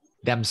just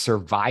them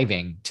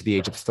surviving to the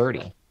age of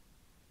 30.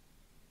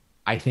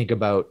 I think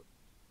about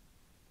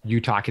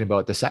you talking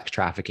about the sex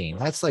trafficking.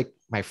 That's like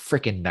my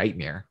freaking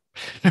nightmare,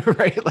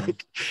 right?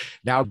 Like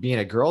now being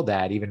a girl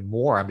dad, even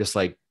more, I'm just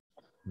like,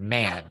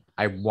 man,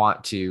 I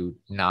want to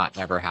not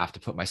ever have to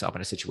put myself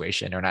in a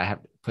situation or not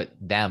have to put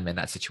them in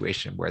that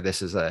situation where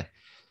this is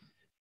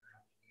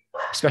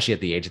especially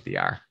at the age that they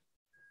are,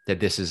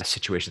 that this is a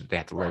situation that they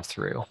have to live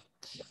through.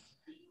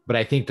 But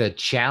I think the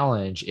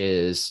challenge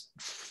is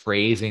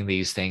phrasing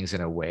these things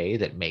in a way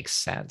that makes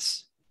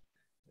sense,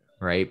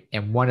 right?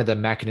 And one of the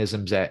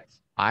mechanisms that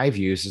I've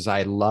used is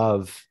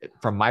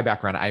from my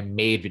background, I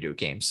made video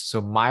games. So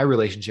my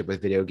relationship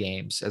with video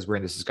games, as we're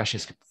in this discussion,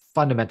 is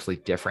fundamentally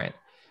different.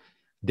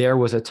 There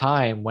was a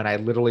time when I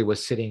literally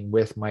was sitting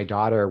with my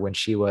daughter when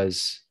she would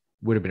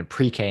have been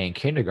pre-K and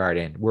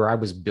kindergarten, where I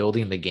was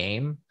building the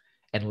game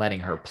and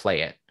letting her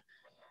play it.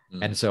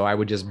 And so I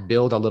would just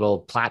build a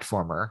little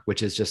platformer,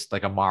 which is just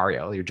like a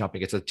Mario. You're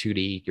jumping, it's a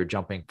 2D, you're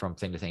jumping from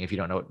thing to thing if you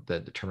don't know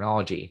the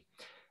terminology,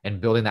 and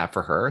building that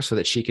for her so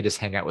that she could just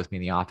hang out with me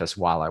in the office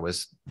while I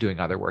was doing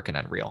other work in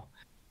Unreal.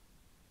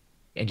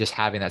 and just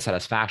having that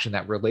satisfaction,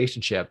 that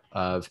relationship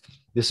of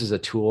this is a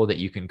tool that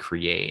you can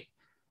create.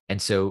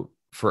 And so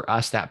for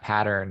us, that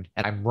pattern,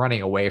 and I'm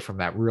running away from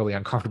that really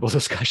uncomfortable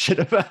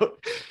discussion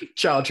about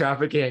child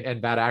trafficking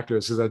and bad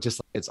actors because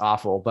it's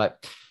awful,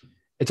 but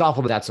it's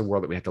awful that that's the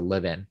world that we have to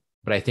live in.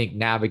 But I think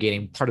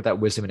navigating part of that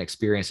wisdom and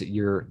experience that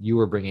you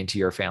were bringing to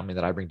your family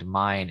that I bring to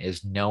mine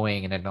is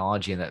knowing and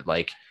acknowledging that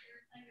like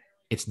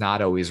it's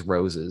not always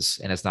roses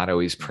and it's not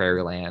always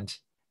prairie land,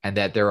 and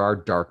that there are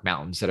dark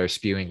mountains that are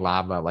spewing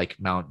lava like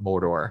Mount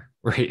Mordor,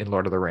 right? In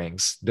Lord of the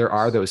Rings, there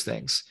are those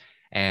things,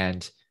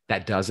 and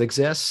that does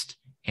exist.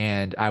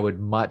 And I would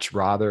much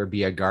rather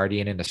be a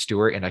guardian and a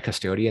steward and a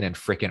custodian in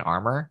freaking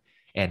armor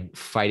and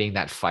fighting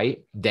that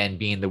fight than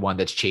being the one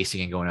that's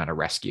chasing and going on a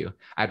rescue.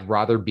 I'd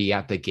rather be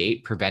at the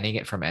gate preventing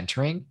it from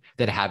entering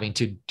than having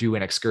to do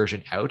an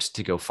excursion out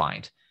to go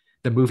find.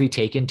 The movie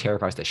Taken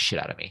terrifies the shit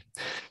out of me.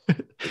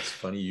 It's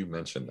funny you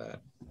mentioned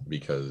that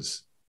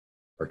because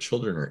our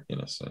children are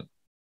innocent,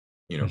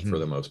 for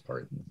the most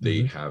part.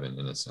 They have an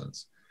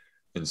innocence.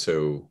 And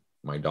so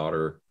my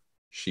daughter,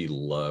 she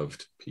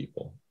loved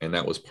people. And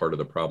that was part of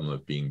the problem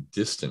of being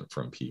distant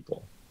from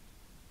people.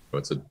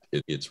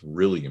 It's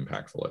really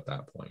impactful at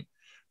that point.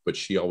 But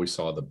she always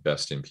saw the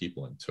best in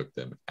people and took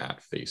them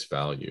at face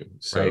value.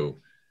 So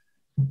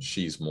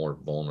she's more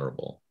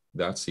vulnerable.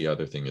 That's the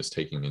other thing, is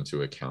taking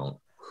into account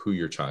who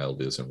your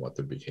child is and what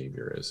their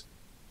behavior is.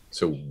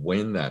 So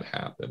when that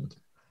happened,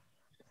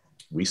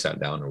 we sat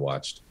down and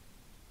watched,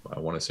 I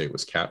want to say it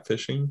was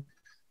Catfishing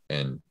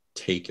and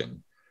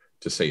Taken,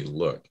 to say,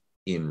 look,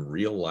 in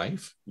real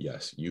life,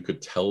 yes, you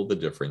could tell the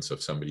difference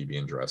of somebody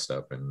being dressed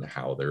up and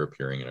how they're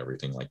appearing and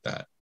everything like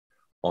that.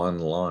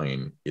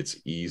 Online, it's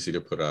easy to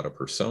put out a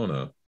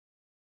persona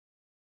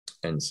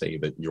and say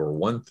that you're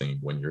one thing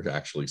when you're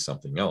actually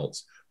something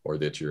else, or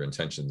that your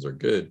intentions are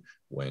good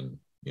when,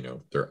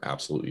 they're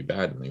absolutely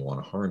bad and they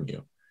want to harm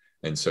you.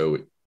 And so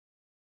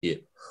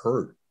it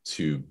hurt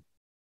to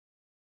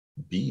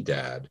be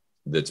dad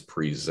that's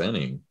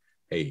presenting,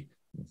 hey,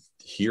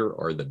 here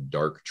are the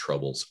dark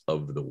troubles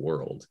of the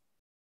world.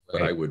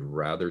 But I would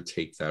rather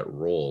take that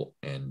role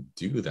and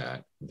do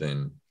that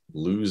than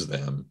lose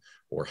them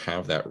or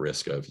have that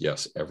risk of,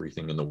 yes,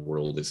 everything in the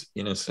world is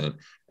innocent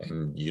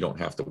and you don't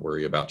have to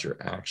worry about your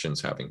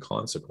actions having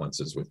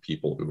consequences with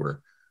people who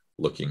are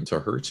looking to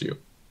hurt you.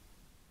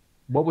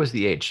 What was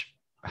the age?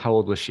 How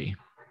old was she,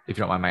 if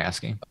you don't mind my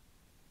asking?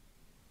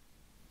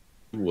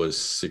 She was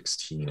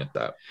 16 at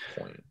that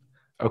point.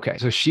 Okay.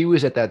 So she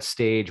was at that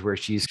stage where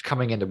she's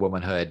coming into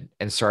womanhood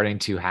and starting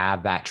to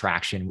have that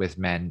traction with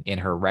men in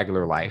her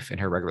regular life, in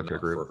her regular group.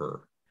 For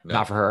her.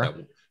 Not for her?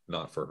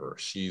 Not for her.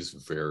 She's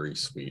very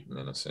sweet and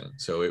innocent.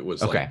 So it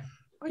was okay.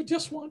 Like, I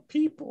just want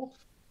people.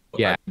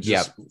 Yeah.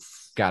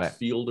 Got it.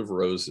 Field of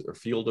roses, or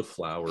field of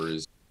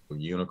flowers,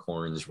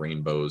 unicorns,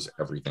 rainbows,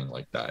 everything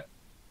like that.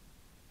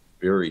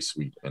 Very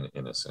sweet and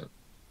innocent.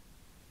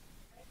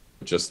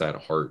 Just that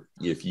heart.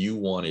 If you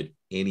wanted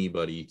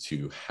anybody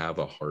to have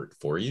a heart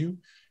for you,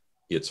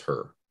 it's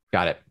her.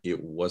 Got it.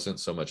 It wasn't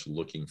so much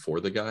looking for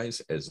the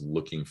guys as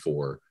looking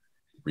for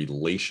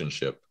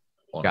relationship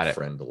on a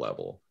friend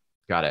level.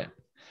 Got it.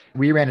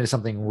 We ran into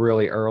something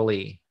really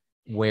early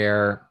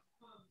where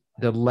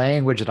the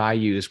language that I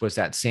used was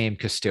that same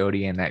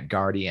custodian, that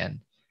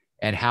guardian,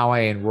 and how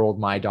I enrolled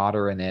my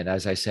daughter in it.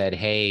 As I said,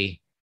 hey,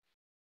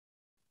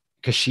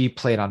 because she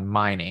played on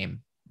my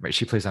name, right?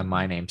 She plays on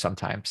my name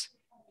sometimes.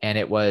 And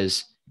it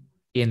was,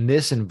 in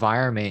this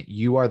environment,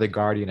 you are the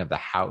guardian of the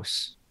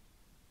house.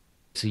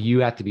 So you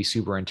have to be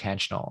super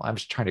intentional. I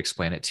was trying to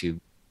explain it to,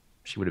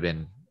 she would have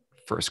been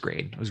first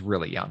grade. I was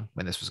really young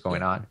when this was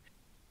going on.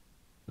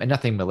 And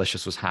nothing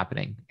malicious was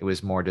happening. It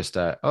was more just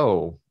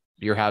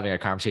you're having a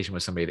conversation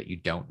with somebody that you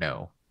don't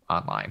know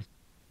online.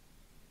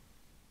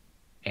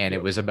 And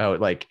it was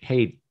about like,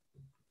 hey,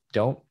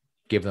 don't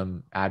give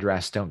them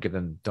address. Don't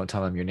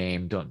tell them your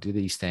name. Don't do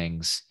these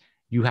things.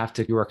 You're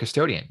a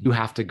custodian. You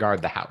have to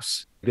guard the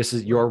house. This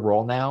is your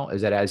role now,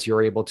 is that as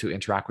you're able to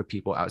interact with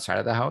people outside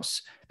of the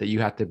house, that you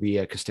have to be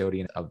a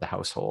custodian of the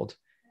household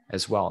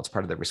as well. It's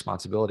part of the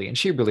responsibility. And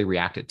she really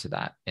reacted to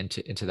that,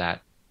 into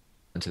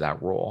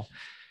that role.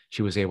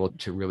 She was able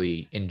to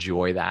really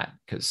enjoy that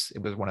because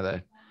it was one of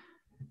the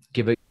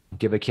give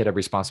a kid a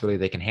responsibility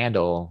they can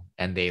handle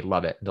and they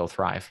love it. They'll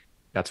thrive.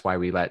 That's why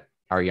we let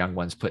our young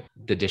ones put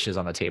the dishes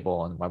on the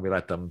table, and why we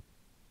let them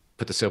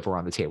put the silverware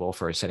on the table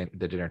for setting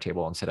the dinner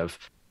table instead of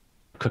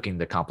cooking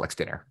the complex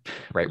dinner,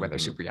 right? When they're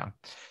super young.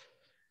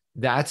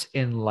 That's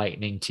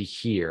enlightening to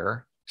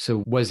hear.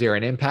 So was there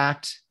an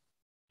impact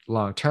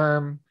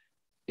long-term?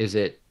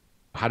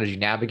 How did you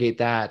navigate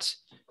that?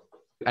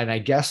 And I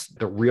guess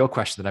the real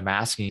question that I'm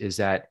asking is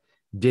that,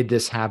 did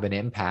this have an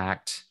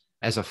impact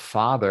as a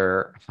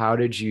father? How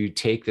did you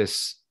take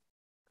this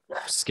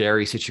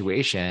scary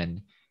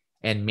situation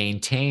and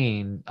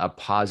maintain a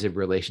positive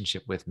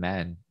relationship with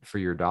men for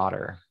your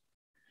daughter?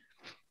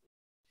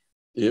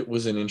 It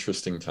was an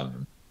interesting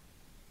time.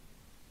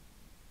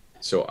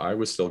 So I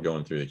was still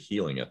going through the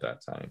healing at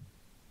that time.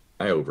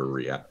 I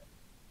overreacted.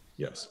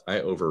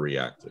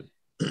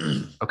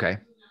 Okay.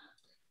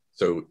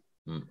 So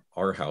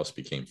our house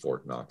became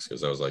Fort Knox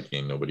because I was like,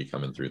 ain't nobody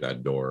coming through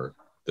that door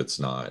that's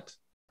not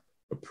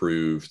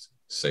approved,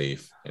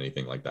 safe,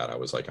 anything like that. I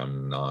was like,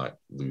 I'm not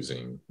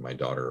losing my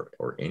daughter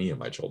or any of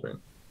my children.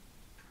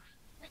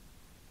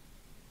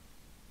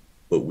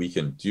 But we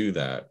can do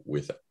that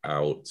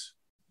without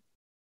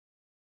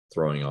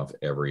throwing off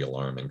every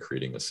alarm and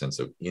creating a sense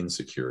of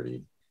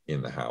insecurity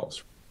in the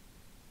house.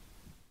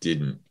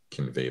 Didn't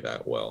convey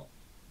that well.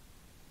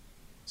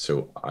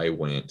 So I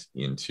went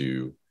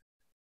into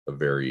a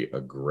very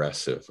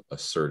aggressive,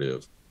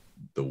 assertive,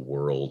 the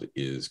world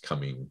is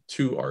coming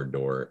to our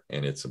door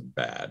and it's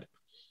bad.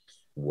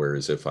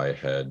 Whereas if I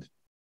had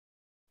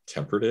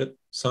tempered it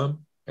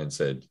some and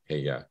said, hey,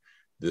 yeah,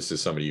 this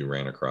is somebody you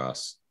ran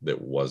across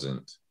that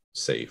wasn't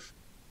safe,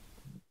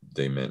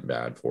 they meant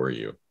bad for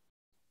you,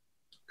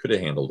 could have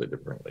handled it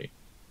differently.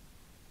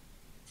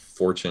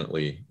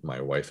 Fortunately,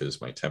 my wife is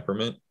my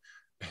temperament.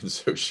 And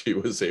so she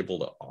was able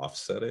to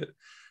offset it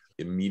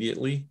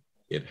immediately.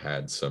 It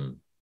had some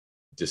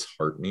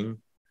disheartening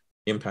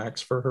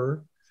impacts for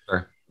her.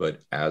 Sure. But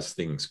as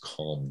things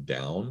calmed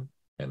down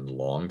and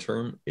long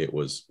term, it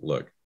was,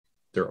 look,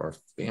 there are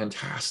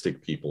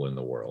fantastic people in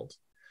the world.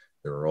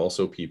 There are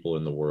also people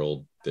in the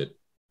world that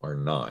are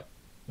not.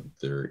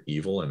 They're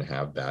evil and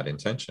have bad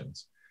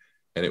intentions.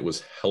 And it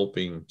was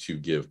helping to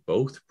give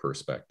both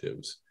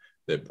perspectives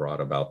that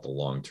brought about the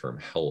long-term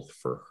health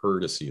for her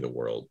to see the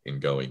world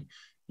and going,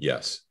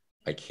 yes,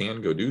 I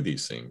can go do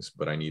these things,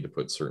 but I need to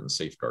put certain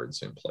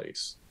safeguards in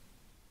place.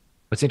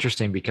 It's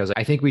interesting because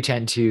I think we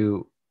tend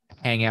to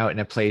hang out in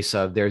a place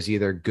of there's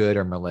either good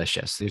or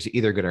malicious. There's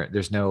either good or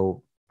there's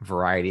no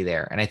variety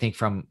there. And I think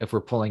if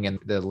we're pulling in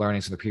the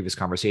learnings from the previous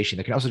conversation,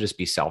 it can also just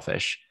be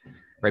selfish,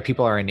 right?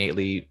 People are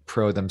innately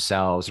pro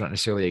themselves, not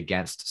necessarily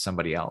against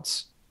somebody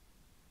else.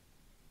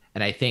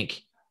 And I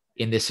think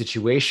in this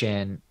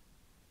situation,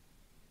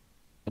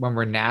 when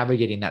we're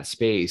navigating that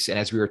space, and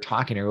as we were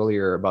talking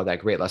earlier about that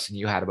great lesson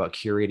you had about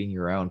curating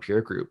your own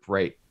peer group,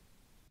 right?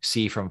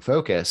 See from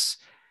focus,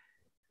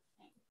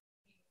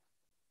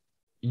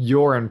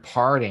 you're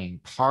imparting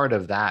part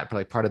of that,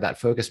 like part of that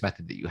focus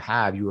method that you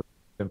have, you were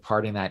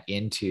imparting that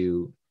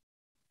into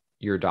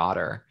your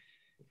daughter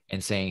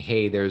and saying,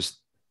 hey, there's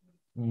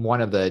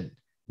one of the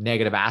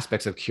negative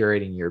aspects of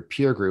curating your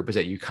peer group is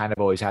that you kind of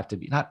always have to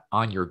be not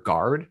on your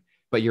guard,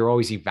 but you're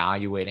always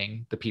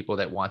evaluating the people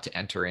that want to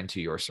enter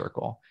into your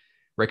circle,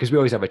 right? Because we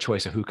always have a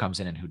choice of who comes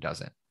in and who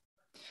doesn't.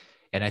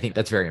 And I think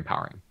that's very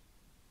empowering.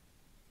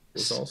 It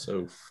was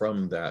also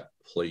from that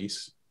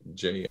place,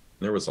 Jay,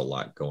 there was a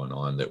lot going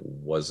on that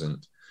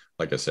wasn't,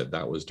 like I said,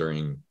 that was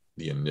during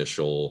the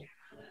initial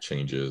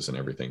changes and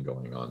everything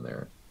going on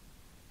there.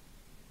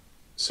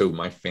 So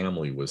my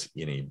family was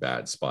in a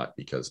bad spot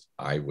because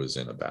I was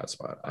in a bad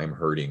spot. I'm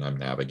hurting, I'm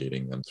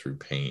navigating them through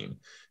pain.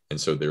 And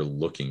so they're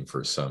looking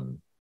for some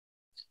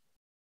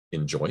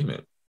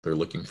enjoyment. They're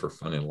looking for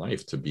fun in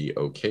life to be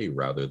okay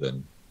rather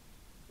than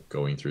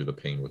going through the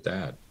pain with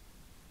dad.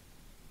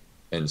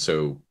 And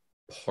so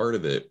part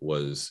of it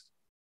was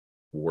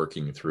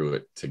working through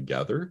it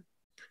together.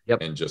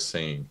 Yep. And just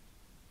saying,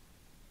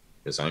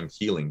 as I'm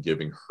healing,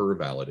 giving her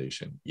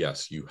validation.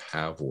 Yes, you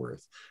have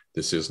worth.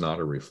 This is not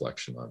a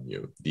reflection on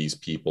you. These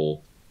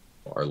people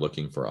are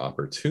looking for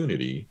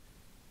opportunity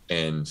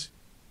and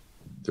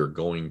they're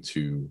going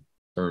to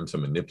learn to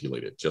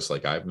manipulate it. Just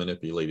like I've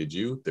manipulated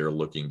you, they're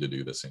looking to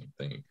do the same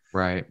thing.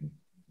 Right.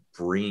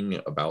 Bring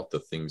about the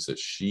things that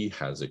she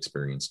has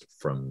experienced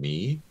from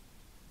me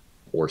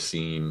or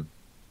seen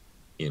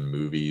in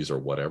movies or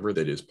whatever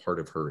that is part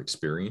of her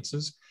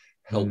experiences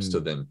helps to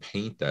then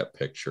paint that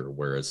picture.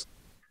 Whereas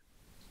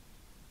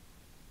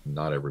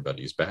not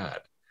everybody's bad,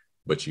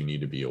 but you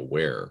need to be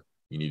aware.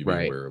 You need to be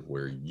aware of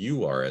where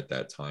you are at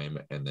that time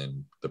and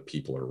then the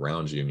people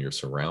around you and your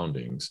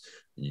surroundings.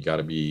 You got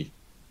to be,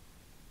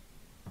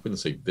 I wouldn't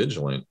say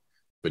vigilant,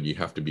 but you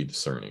have to be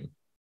discerning.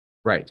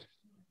 Right.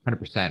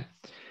 100%.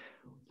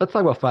 Let's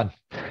talk about fun.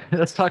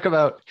 Let's talk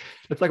about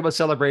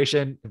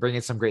celebration,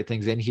 bringing some great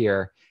things in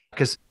here,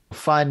 because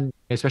fun,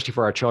 especially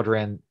for our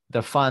children,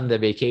 the fun, the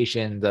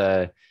vacation,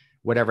 the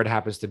whatever it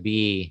happens to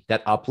be,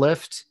 that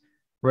uplift,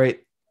 right?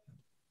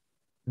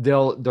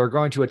 They're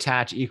going to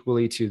attach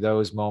equally to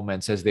those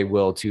moments as they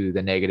will to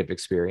the negative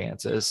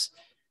experiences.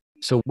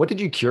 So what did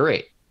you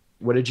curate?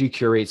 What did you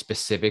curate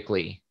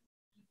specifically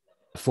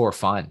for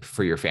fun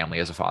for your family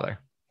as a father?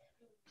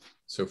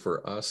 So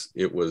for us,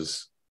 it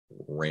was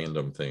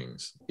random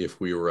things. If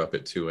we were up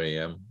at 2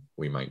 a.m.,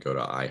 we might go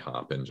to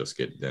IHOP and just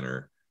get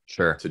dinner.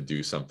 Sure. To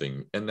do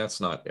something. And that's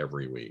not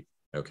every week.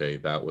 Okay.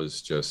 That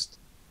was just,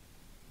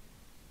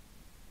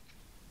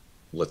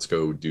 let's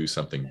go do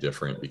something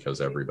different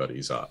because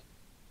everybody's up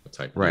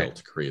type deal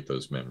to create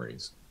those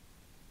memories.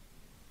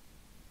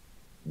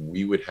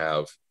 We would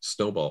have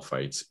snowball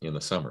fights in the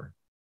summer.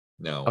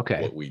 Now,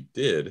 what we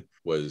did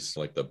was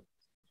like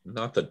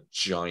not the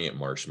giant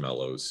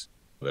marshmallows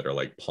that are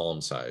like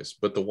palm size,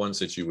 but the ones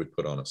that you would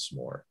put on a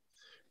s'more.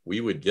 We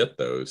would get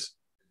those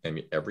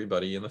and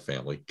everybody in the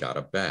family got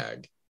a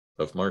bag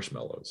of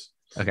marshmallows.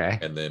 Okay.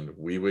 And then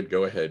we would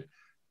go ahead,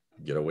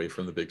 get away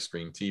from the big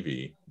screen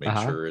TV, make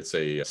Uh-huh. sure it's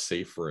a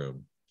safe room.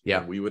 And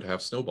Yep. we would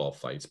have snowball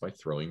fights by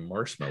throwing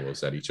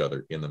marshmallows at each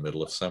other in the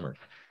middle of summer.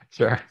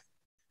 Sure.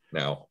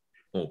 Now,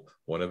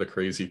 one of the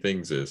crazy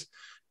things is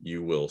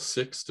you will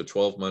 6 to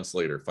 12 months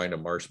later find a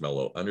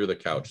marshmallow under the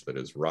couch that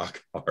is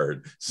rock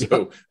hard. So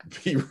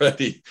Yep. be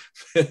ready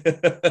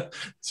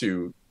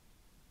to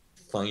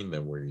find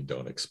them where you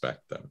don't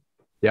expect them.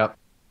 Yep.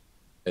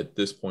 At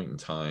this point in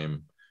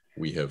time,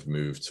 we have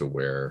moved to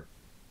where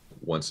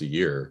once a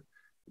year,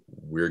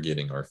 we're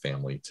getting our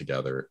family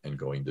together and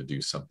going to do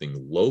something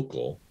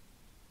local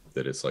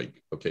that it's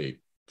like, okay,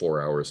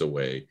 4 hours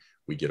away,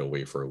 we get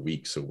away for a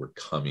week. So we're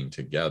coming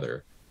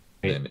together.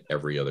 Right. Then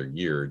every other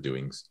year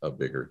doing a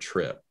bigger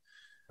trip.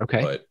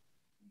 Okay. But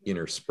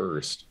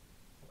interspersed,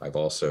 I've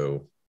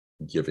also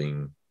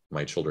giving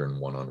my children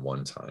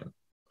one-on-one time.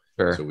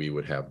 Sure. So we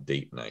would have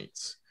date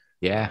nights.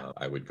 Yeah.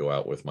 I would go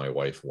out with my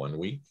wife one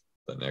week.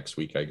 The next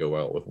week I go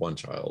out with one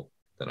child.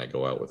 Then I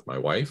go out with my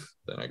wife.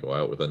 Then I go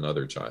out with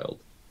another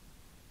child.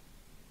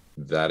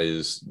 That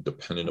is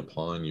dependent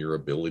upon your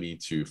ability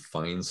to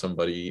find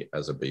somebody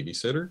as a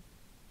babysitter,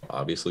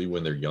 obviously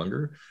when they're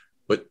younger.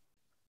 But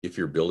if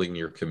you're building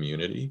your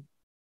community,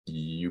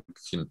 you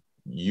can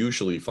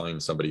usually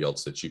find somebody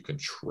else that you can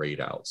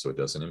trade out so it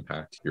doesn't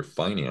impact your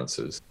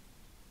finances,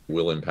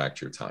 will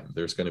impact your time.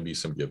 There's going to be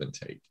some give and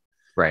take.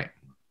 Right.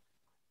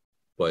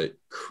 But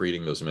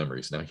creating those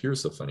memories. Now,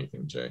 here's the funny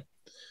thing, Jay.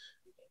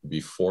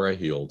 Before I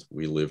healed,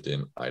 we lived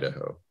in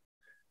Idaho.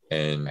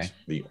 And Okay.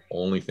 the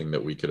only thing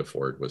that we could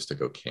afford was to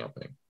go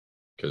camping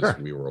because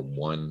Sure. we were a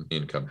one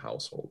income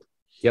household.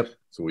 Yep.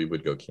 So we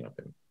would go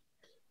camping.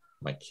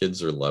 My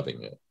kids are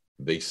loving it.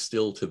 They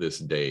still to this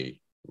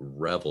day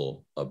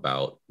revel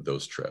about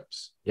those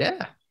trips.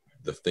 Yeah.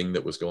 The thing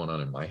that was going on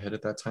in my head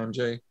at that time,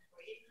 Jay,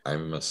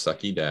 I'm a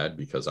sucky dad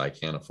because I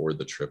can't afford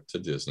the trip to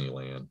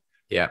Disneyland.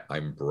 Yeah.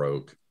 I'm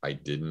broke. I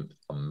didn't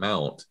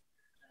amount.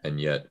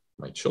 And yet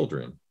my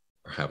children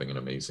are having an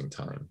amazing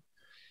time.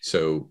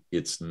 So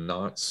it's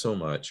not so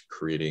much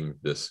creating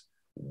this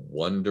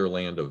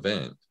wonderland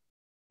event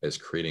as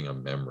creating a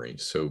memory.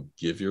 So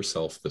give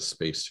yourself the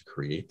space to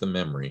create the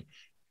memory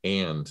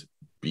and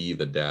be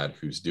the dad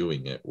who's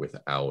doing it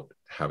without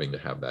having to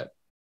have that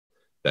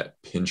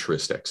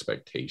Pinterest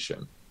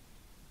expectation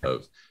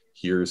of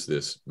here's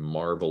this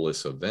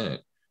marvelous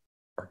event.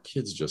 Our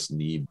kids just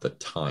need the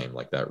time,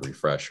 like that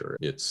refresher.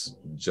 It's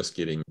just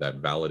getting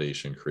that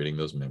validation, creating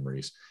those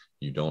memories.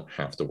 You don't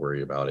have to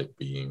worry about it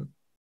being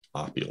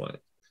opulent.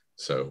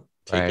 So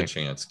take a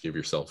chance, give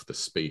yourself the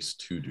space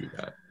to do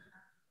that.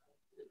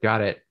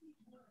 Got it.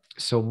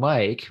 So,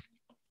 Mike,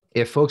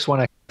 if folks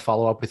want to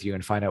follow up with you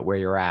and find out where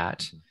you're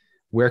at,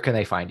 where can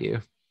they find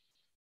you?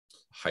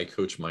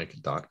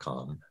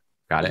 highcoachmike.com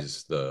Got it.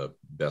 is the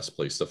best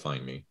place to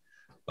find me.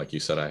 Like you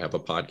said, I have a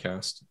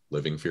podcast,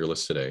 Living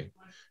Fearless Today,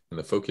 and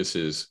the focus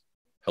is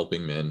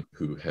helping men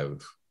who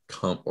have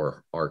come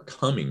or are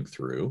coming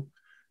through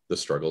the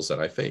struggles that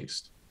I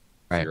faced,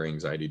 fear,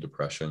 anxiety,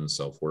 depression,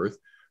 self-worth,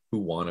 who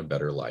want a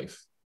better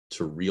life,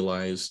 to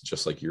realize,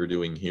 just like you're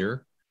doing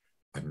here,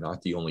 I'm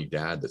not the only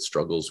dad that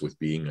struggles with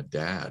being a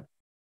dad.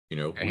 You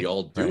know, we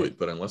all do it,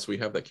 but unless we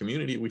have that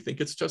community, we think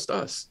it's just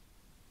us.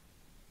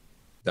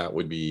 That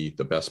would be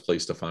the best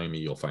place to find me.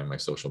 You'll find my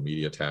social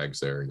media tags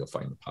there. You'll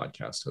find the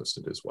podcast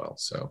hosted as well.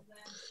 So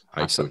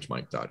Awesome.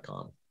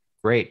 highcoachmike.com.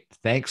 Great.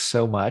 Thanks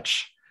so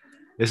much.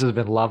 This has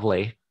been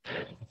lovely.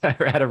 I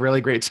had a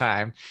really great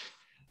time.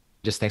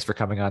 Just thanks for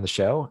coming on the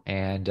show.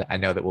 And I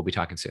know that we'll be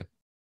talking soon.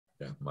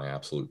 Yeah, my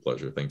absolute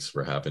pleasure. Thanks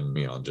for having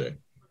me on, Jay.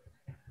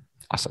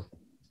 Awesome.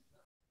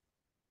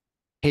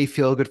 Hey,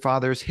 Feel Good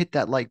Fathers, hit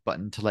that like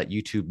button to let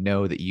YouTube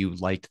know that you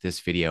liked this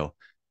video.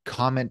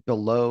 Comment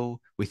below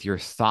with your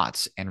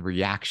thoughts and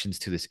reactions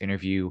to this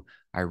interview.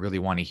 I really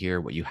want to hear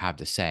what you have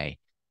to say.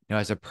 Now,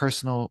 as a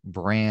personal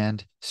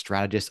brand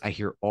strategist, I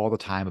hear all the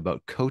time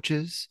about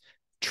coaches,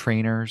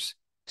 trainers,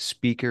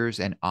 speakers,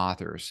 and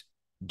authors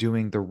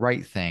doing the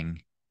right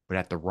thing, but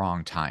at the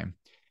wrong time.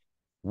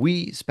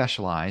 We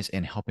specialize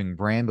in helping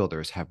brand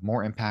builders have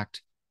more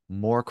impact,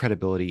 more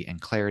credibility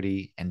and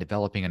clarity, and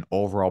developing an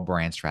overall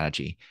brand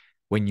strategy.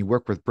 When you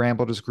work with Brand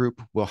Builders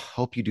Group, we'll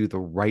help you do the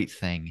right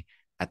thing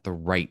at the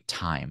right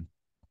time.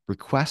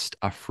 Request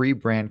a free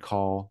brand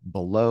call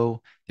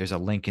below. There's a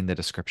link in the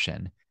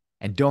description.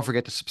 And don't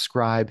forget to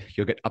subscribe.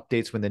 You'll get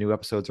updates when the new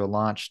episodes are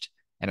launched,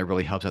 and it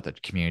really helps out the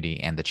community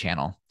and the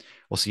channel.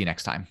 We'll see you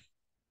next time.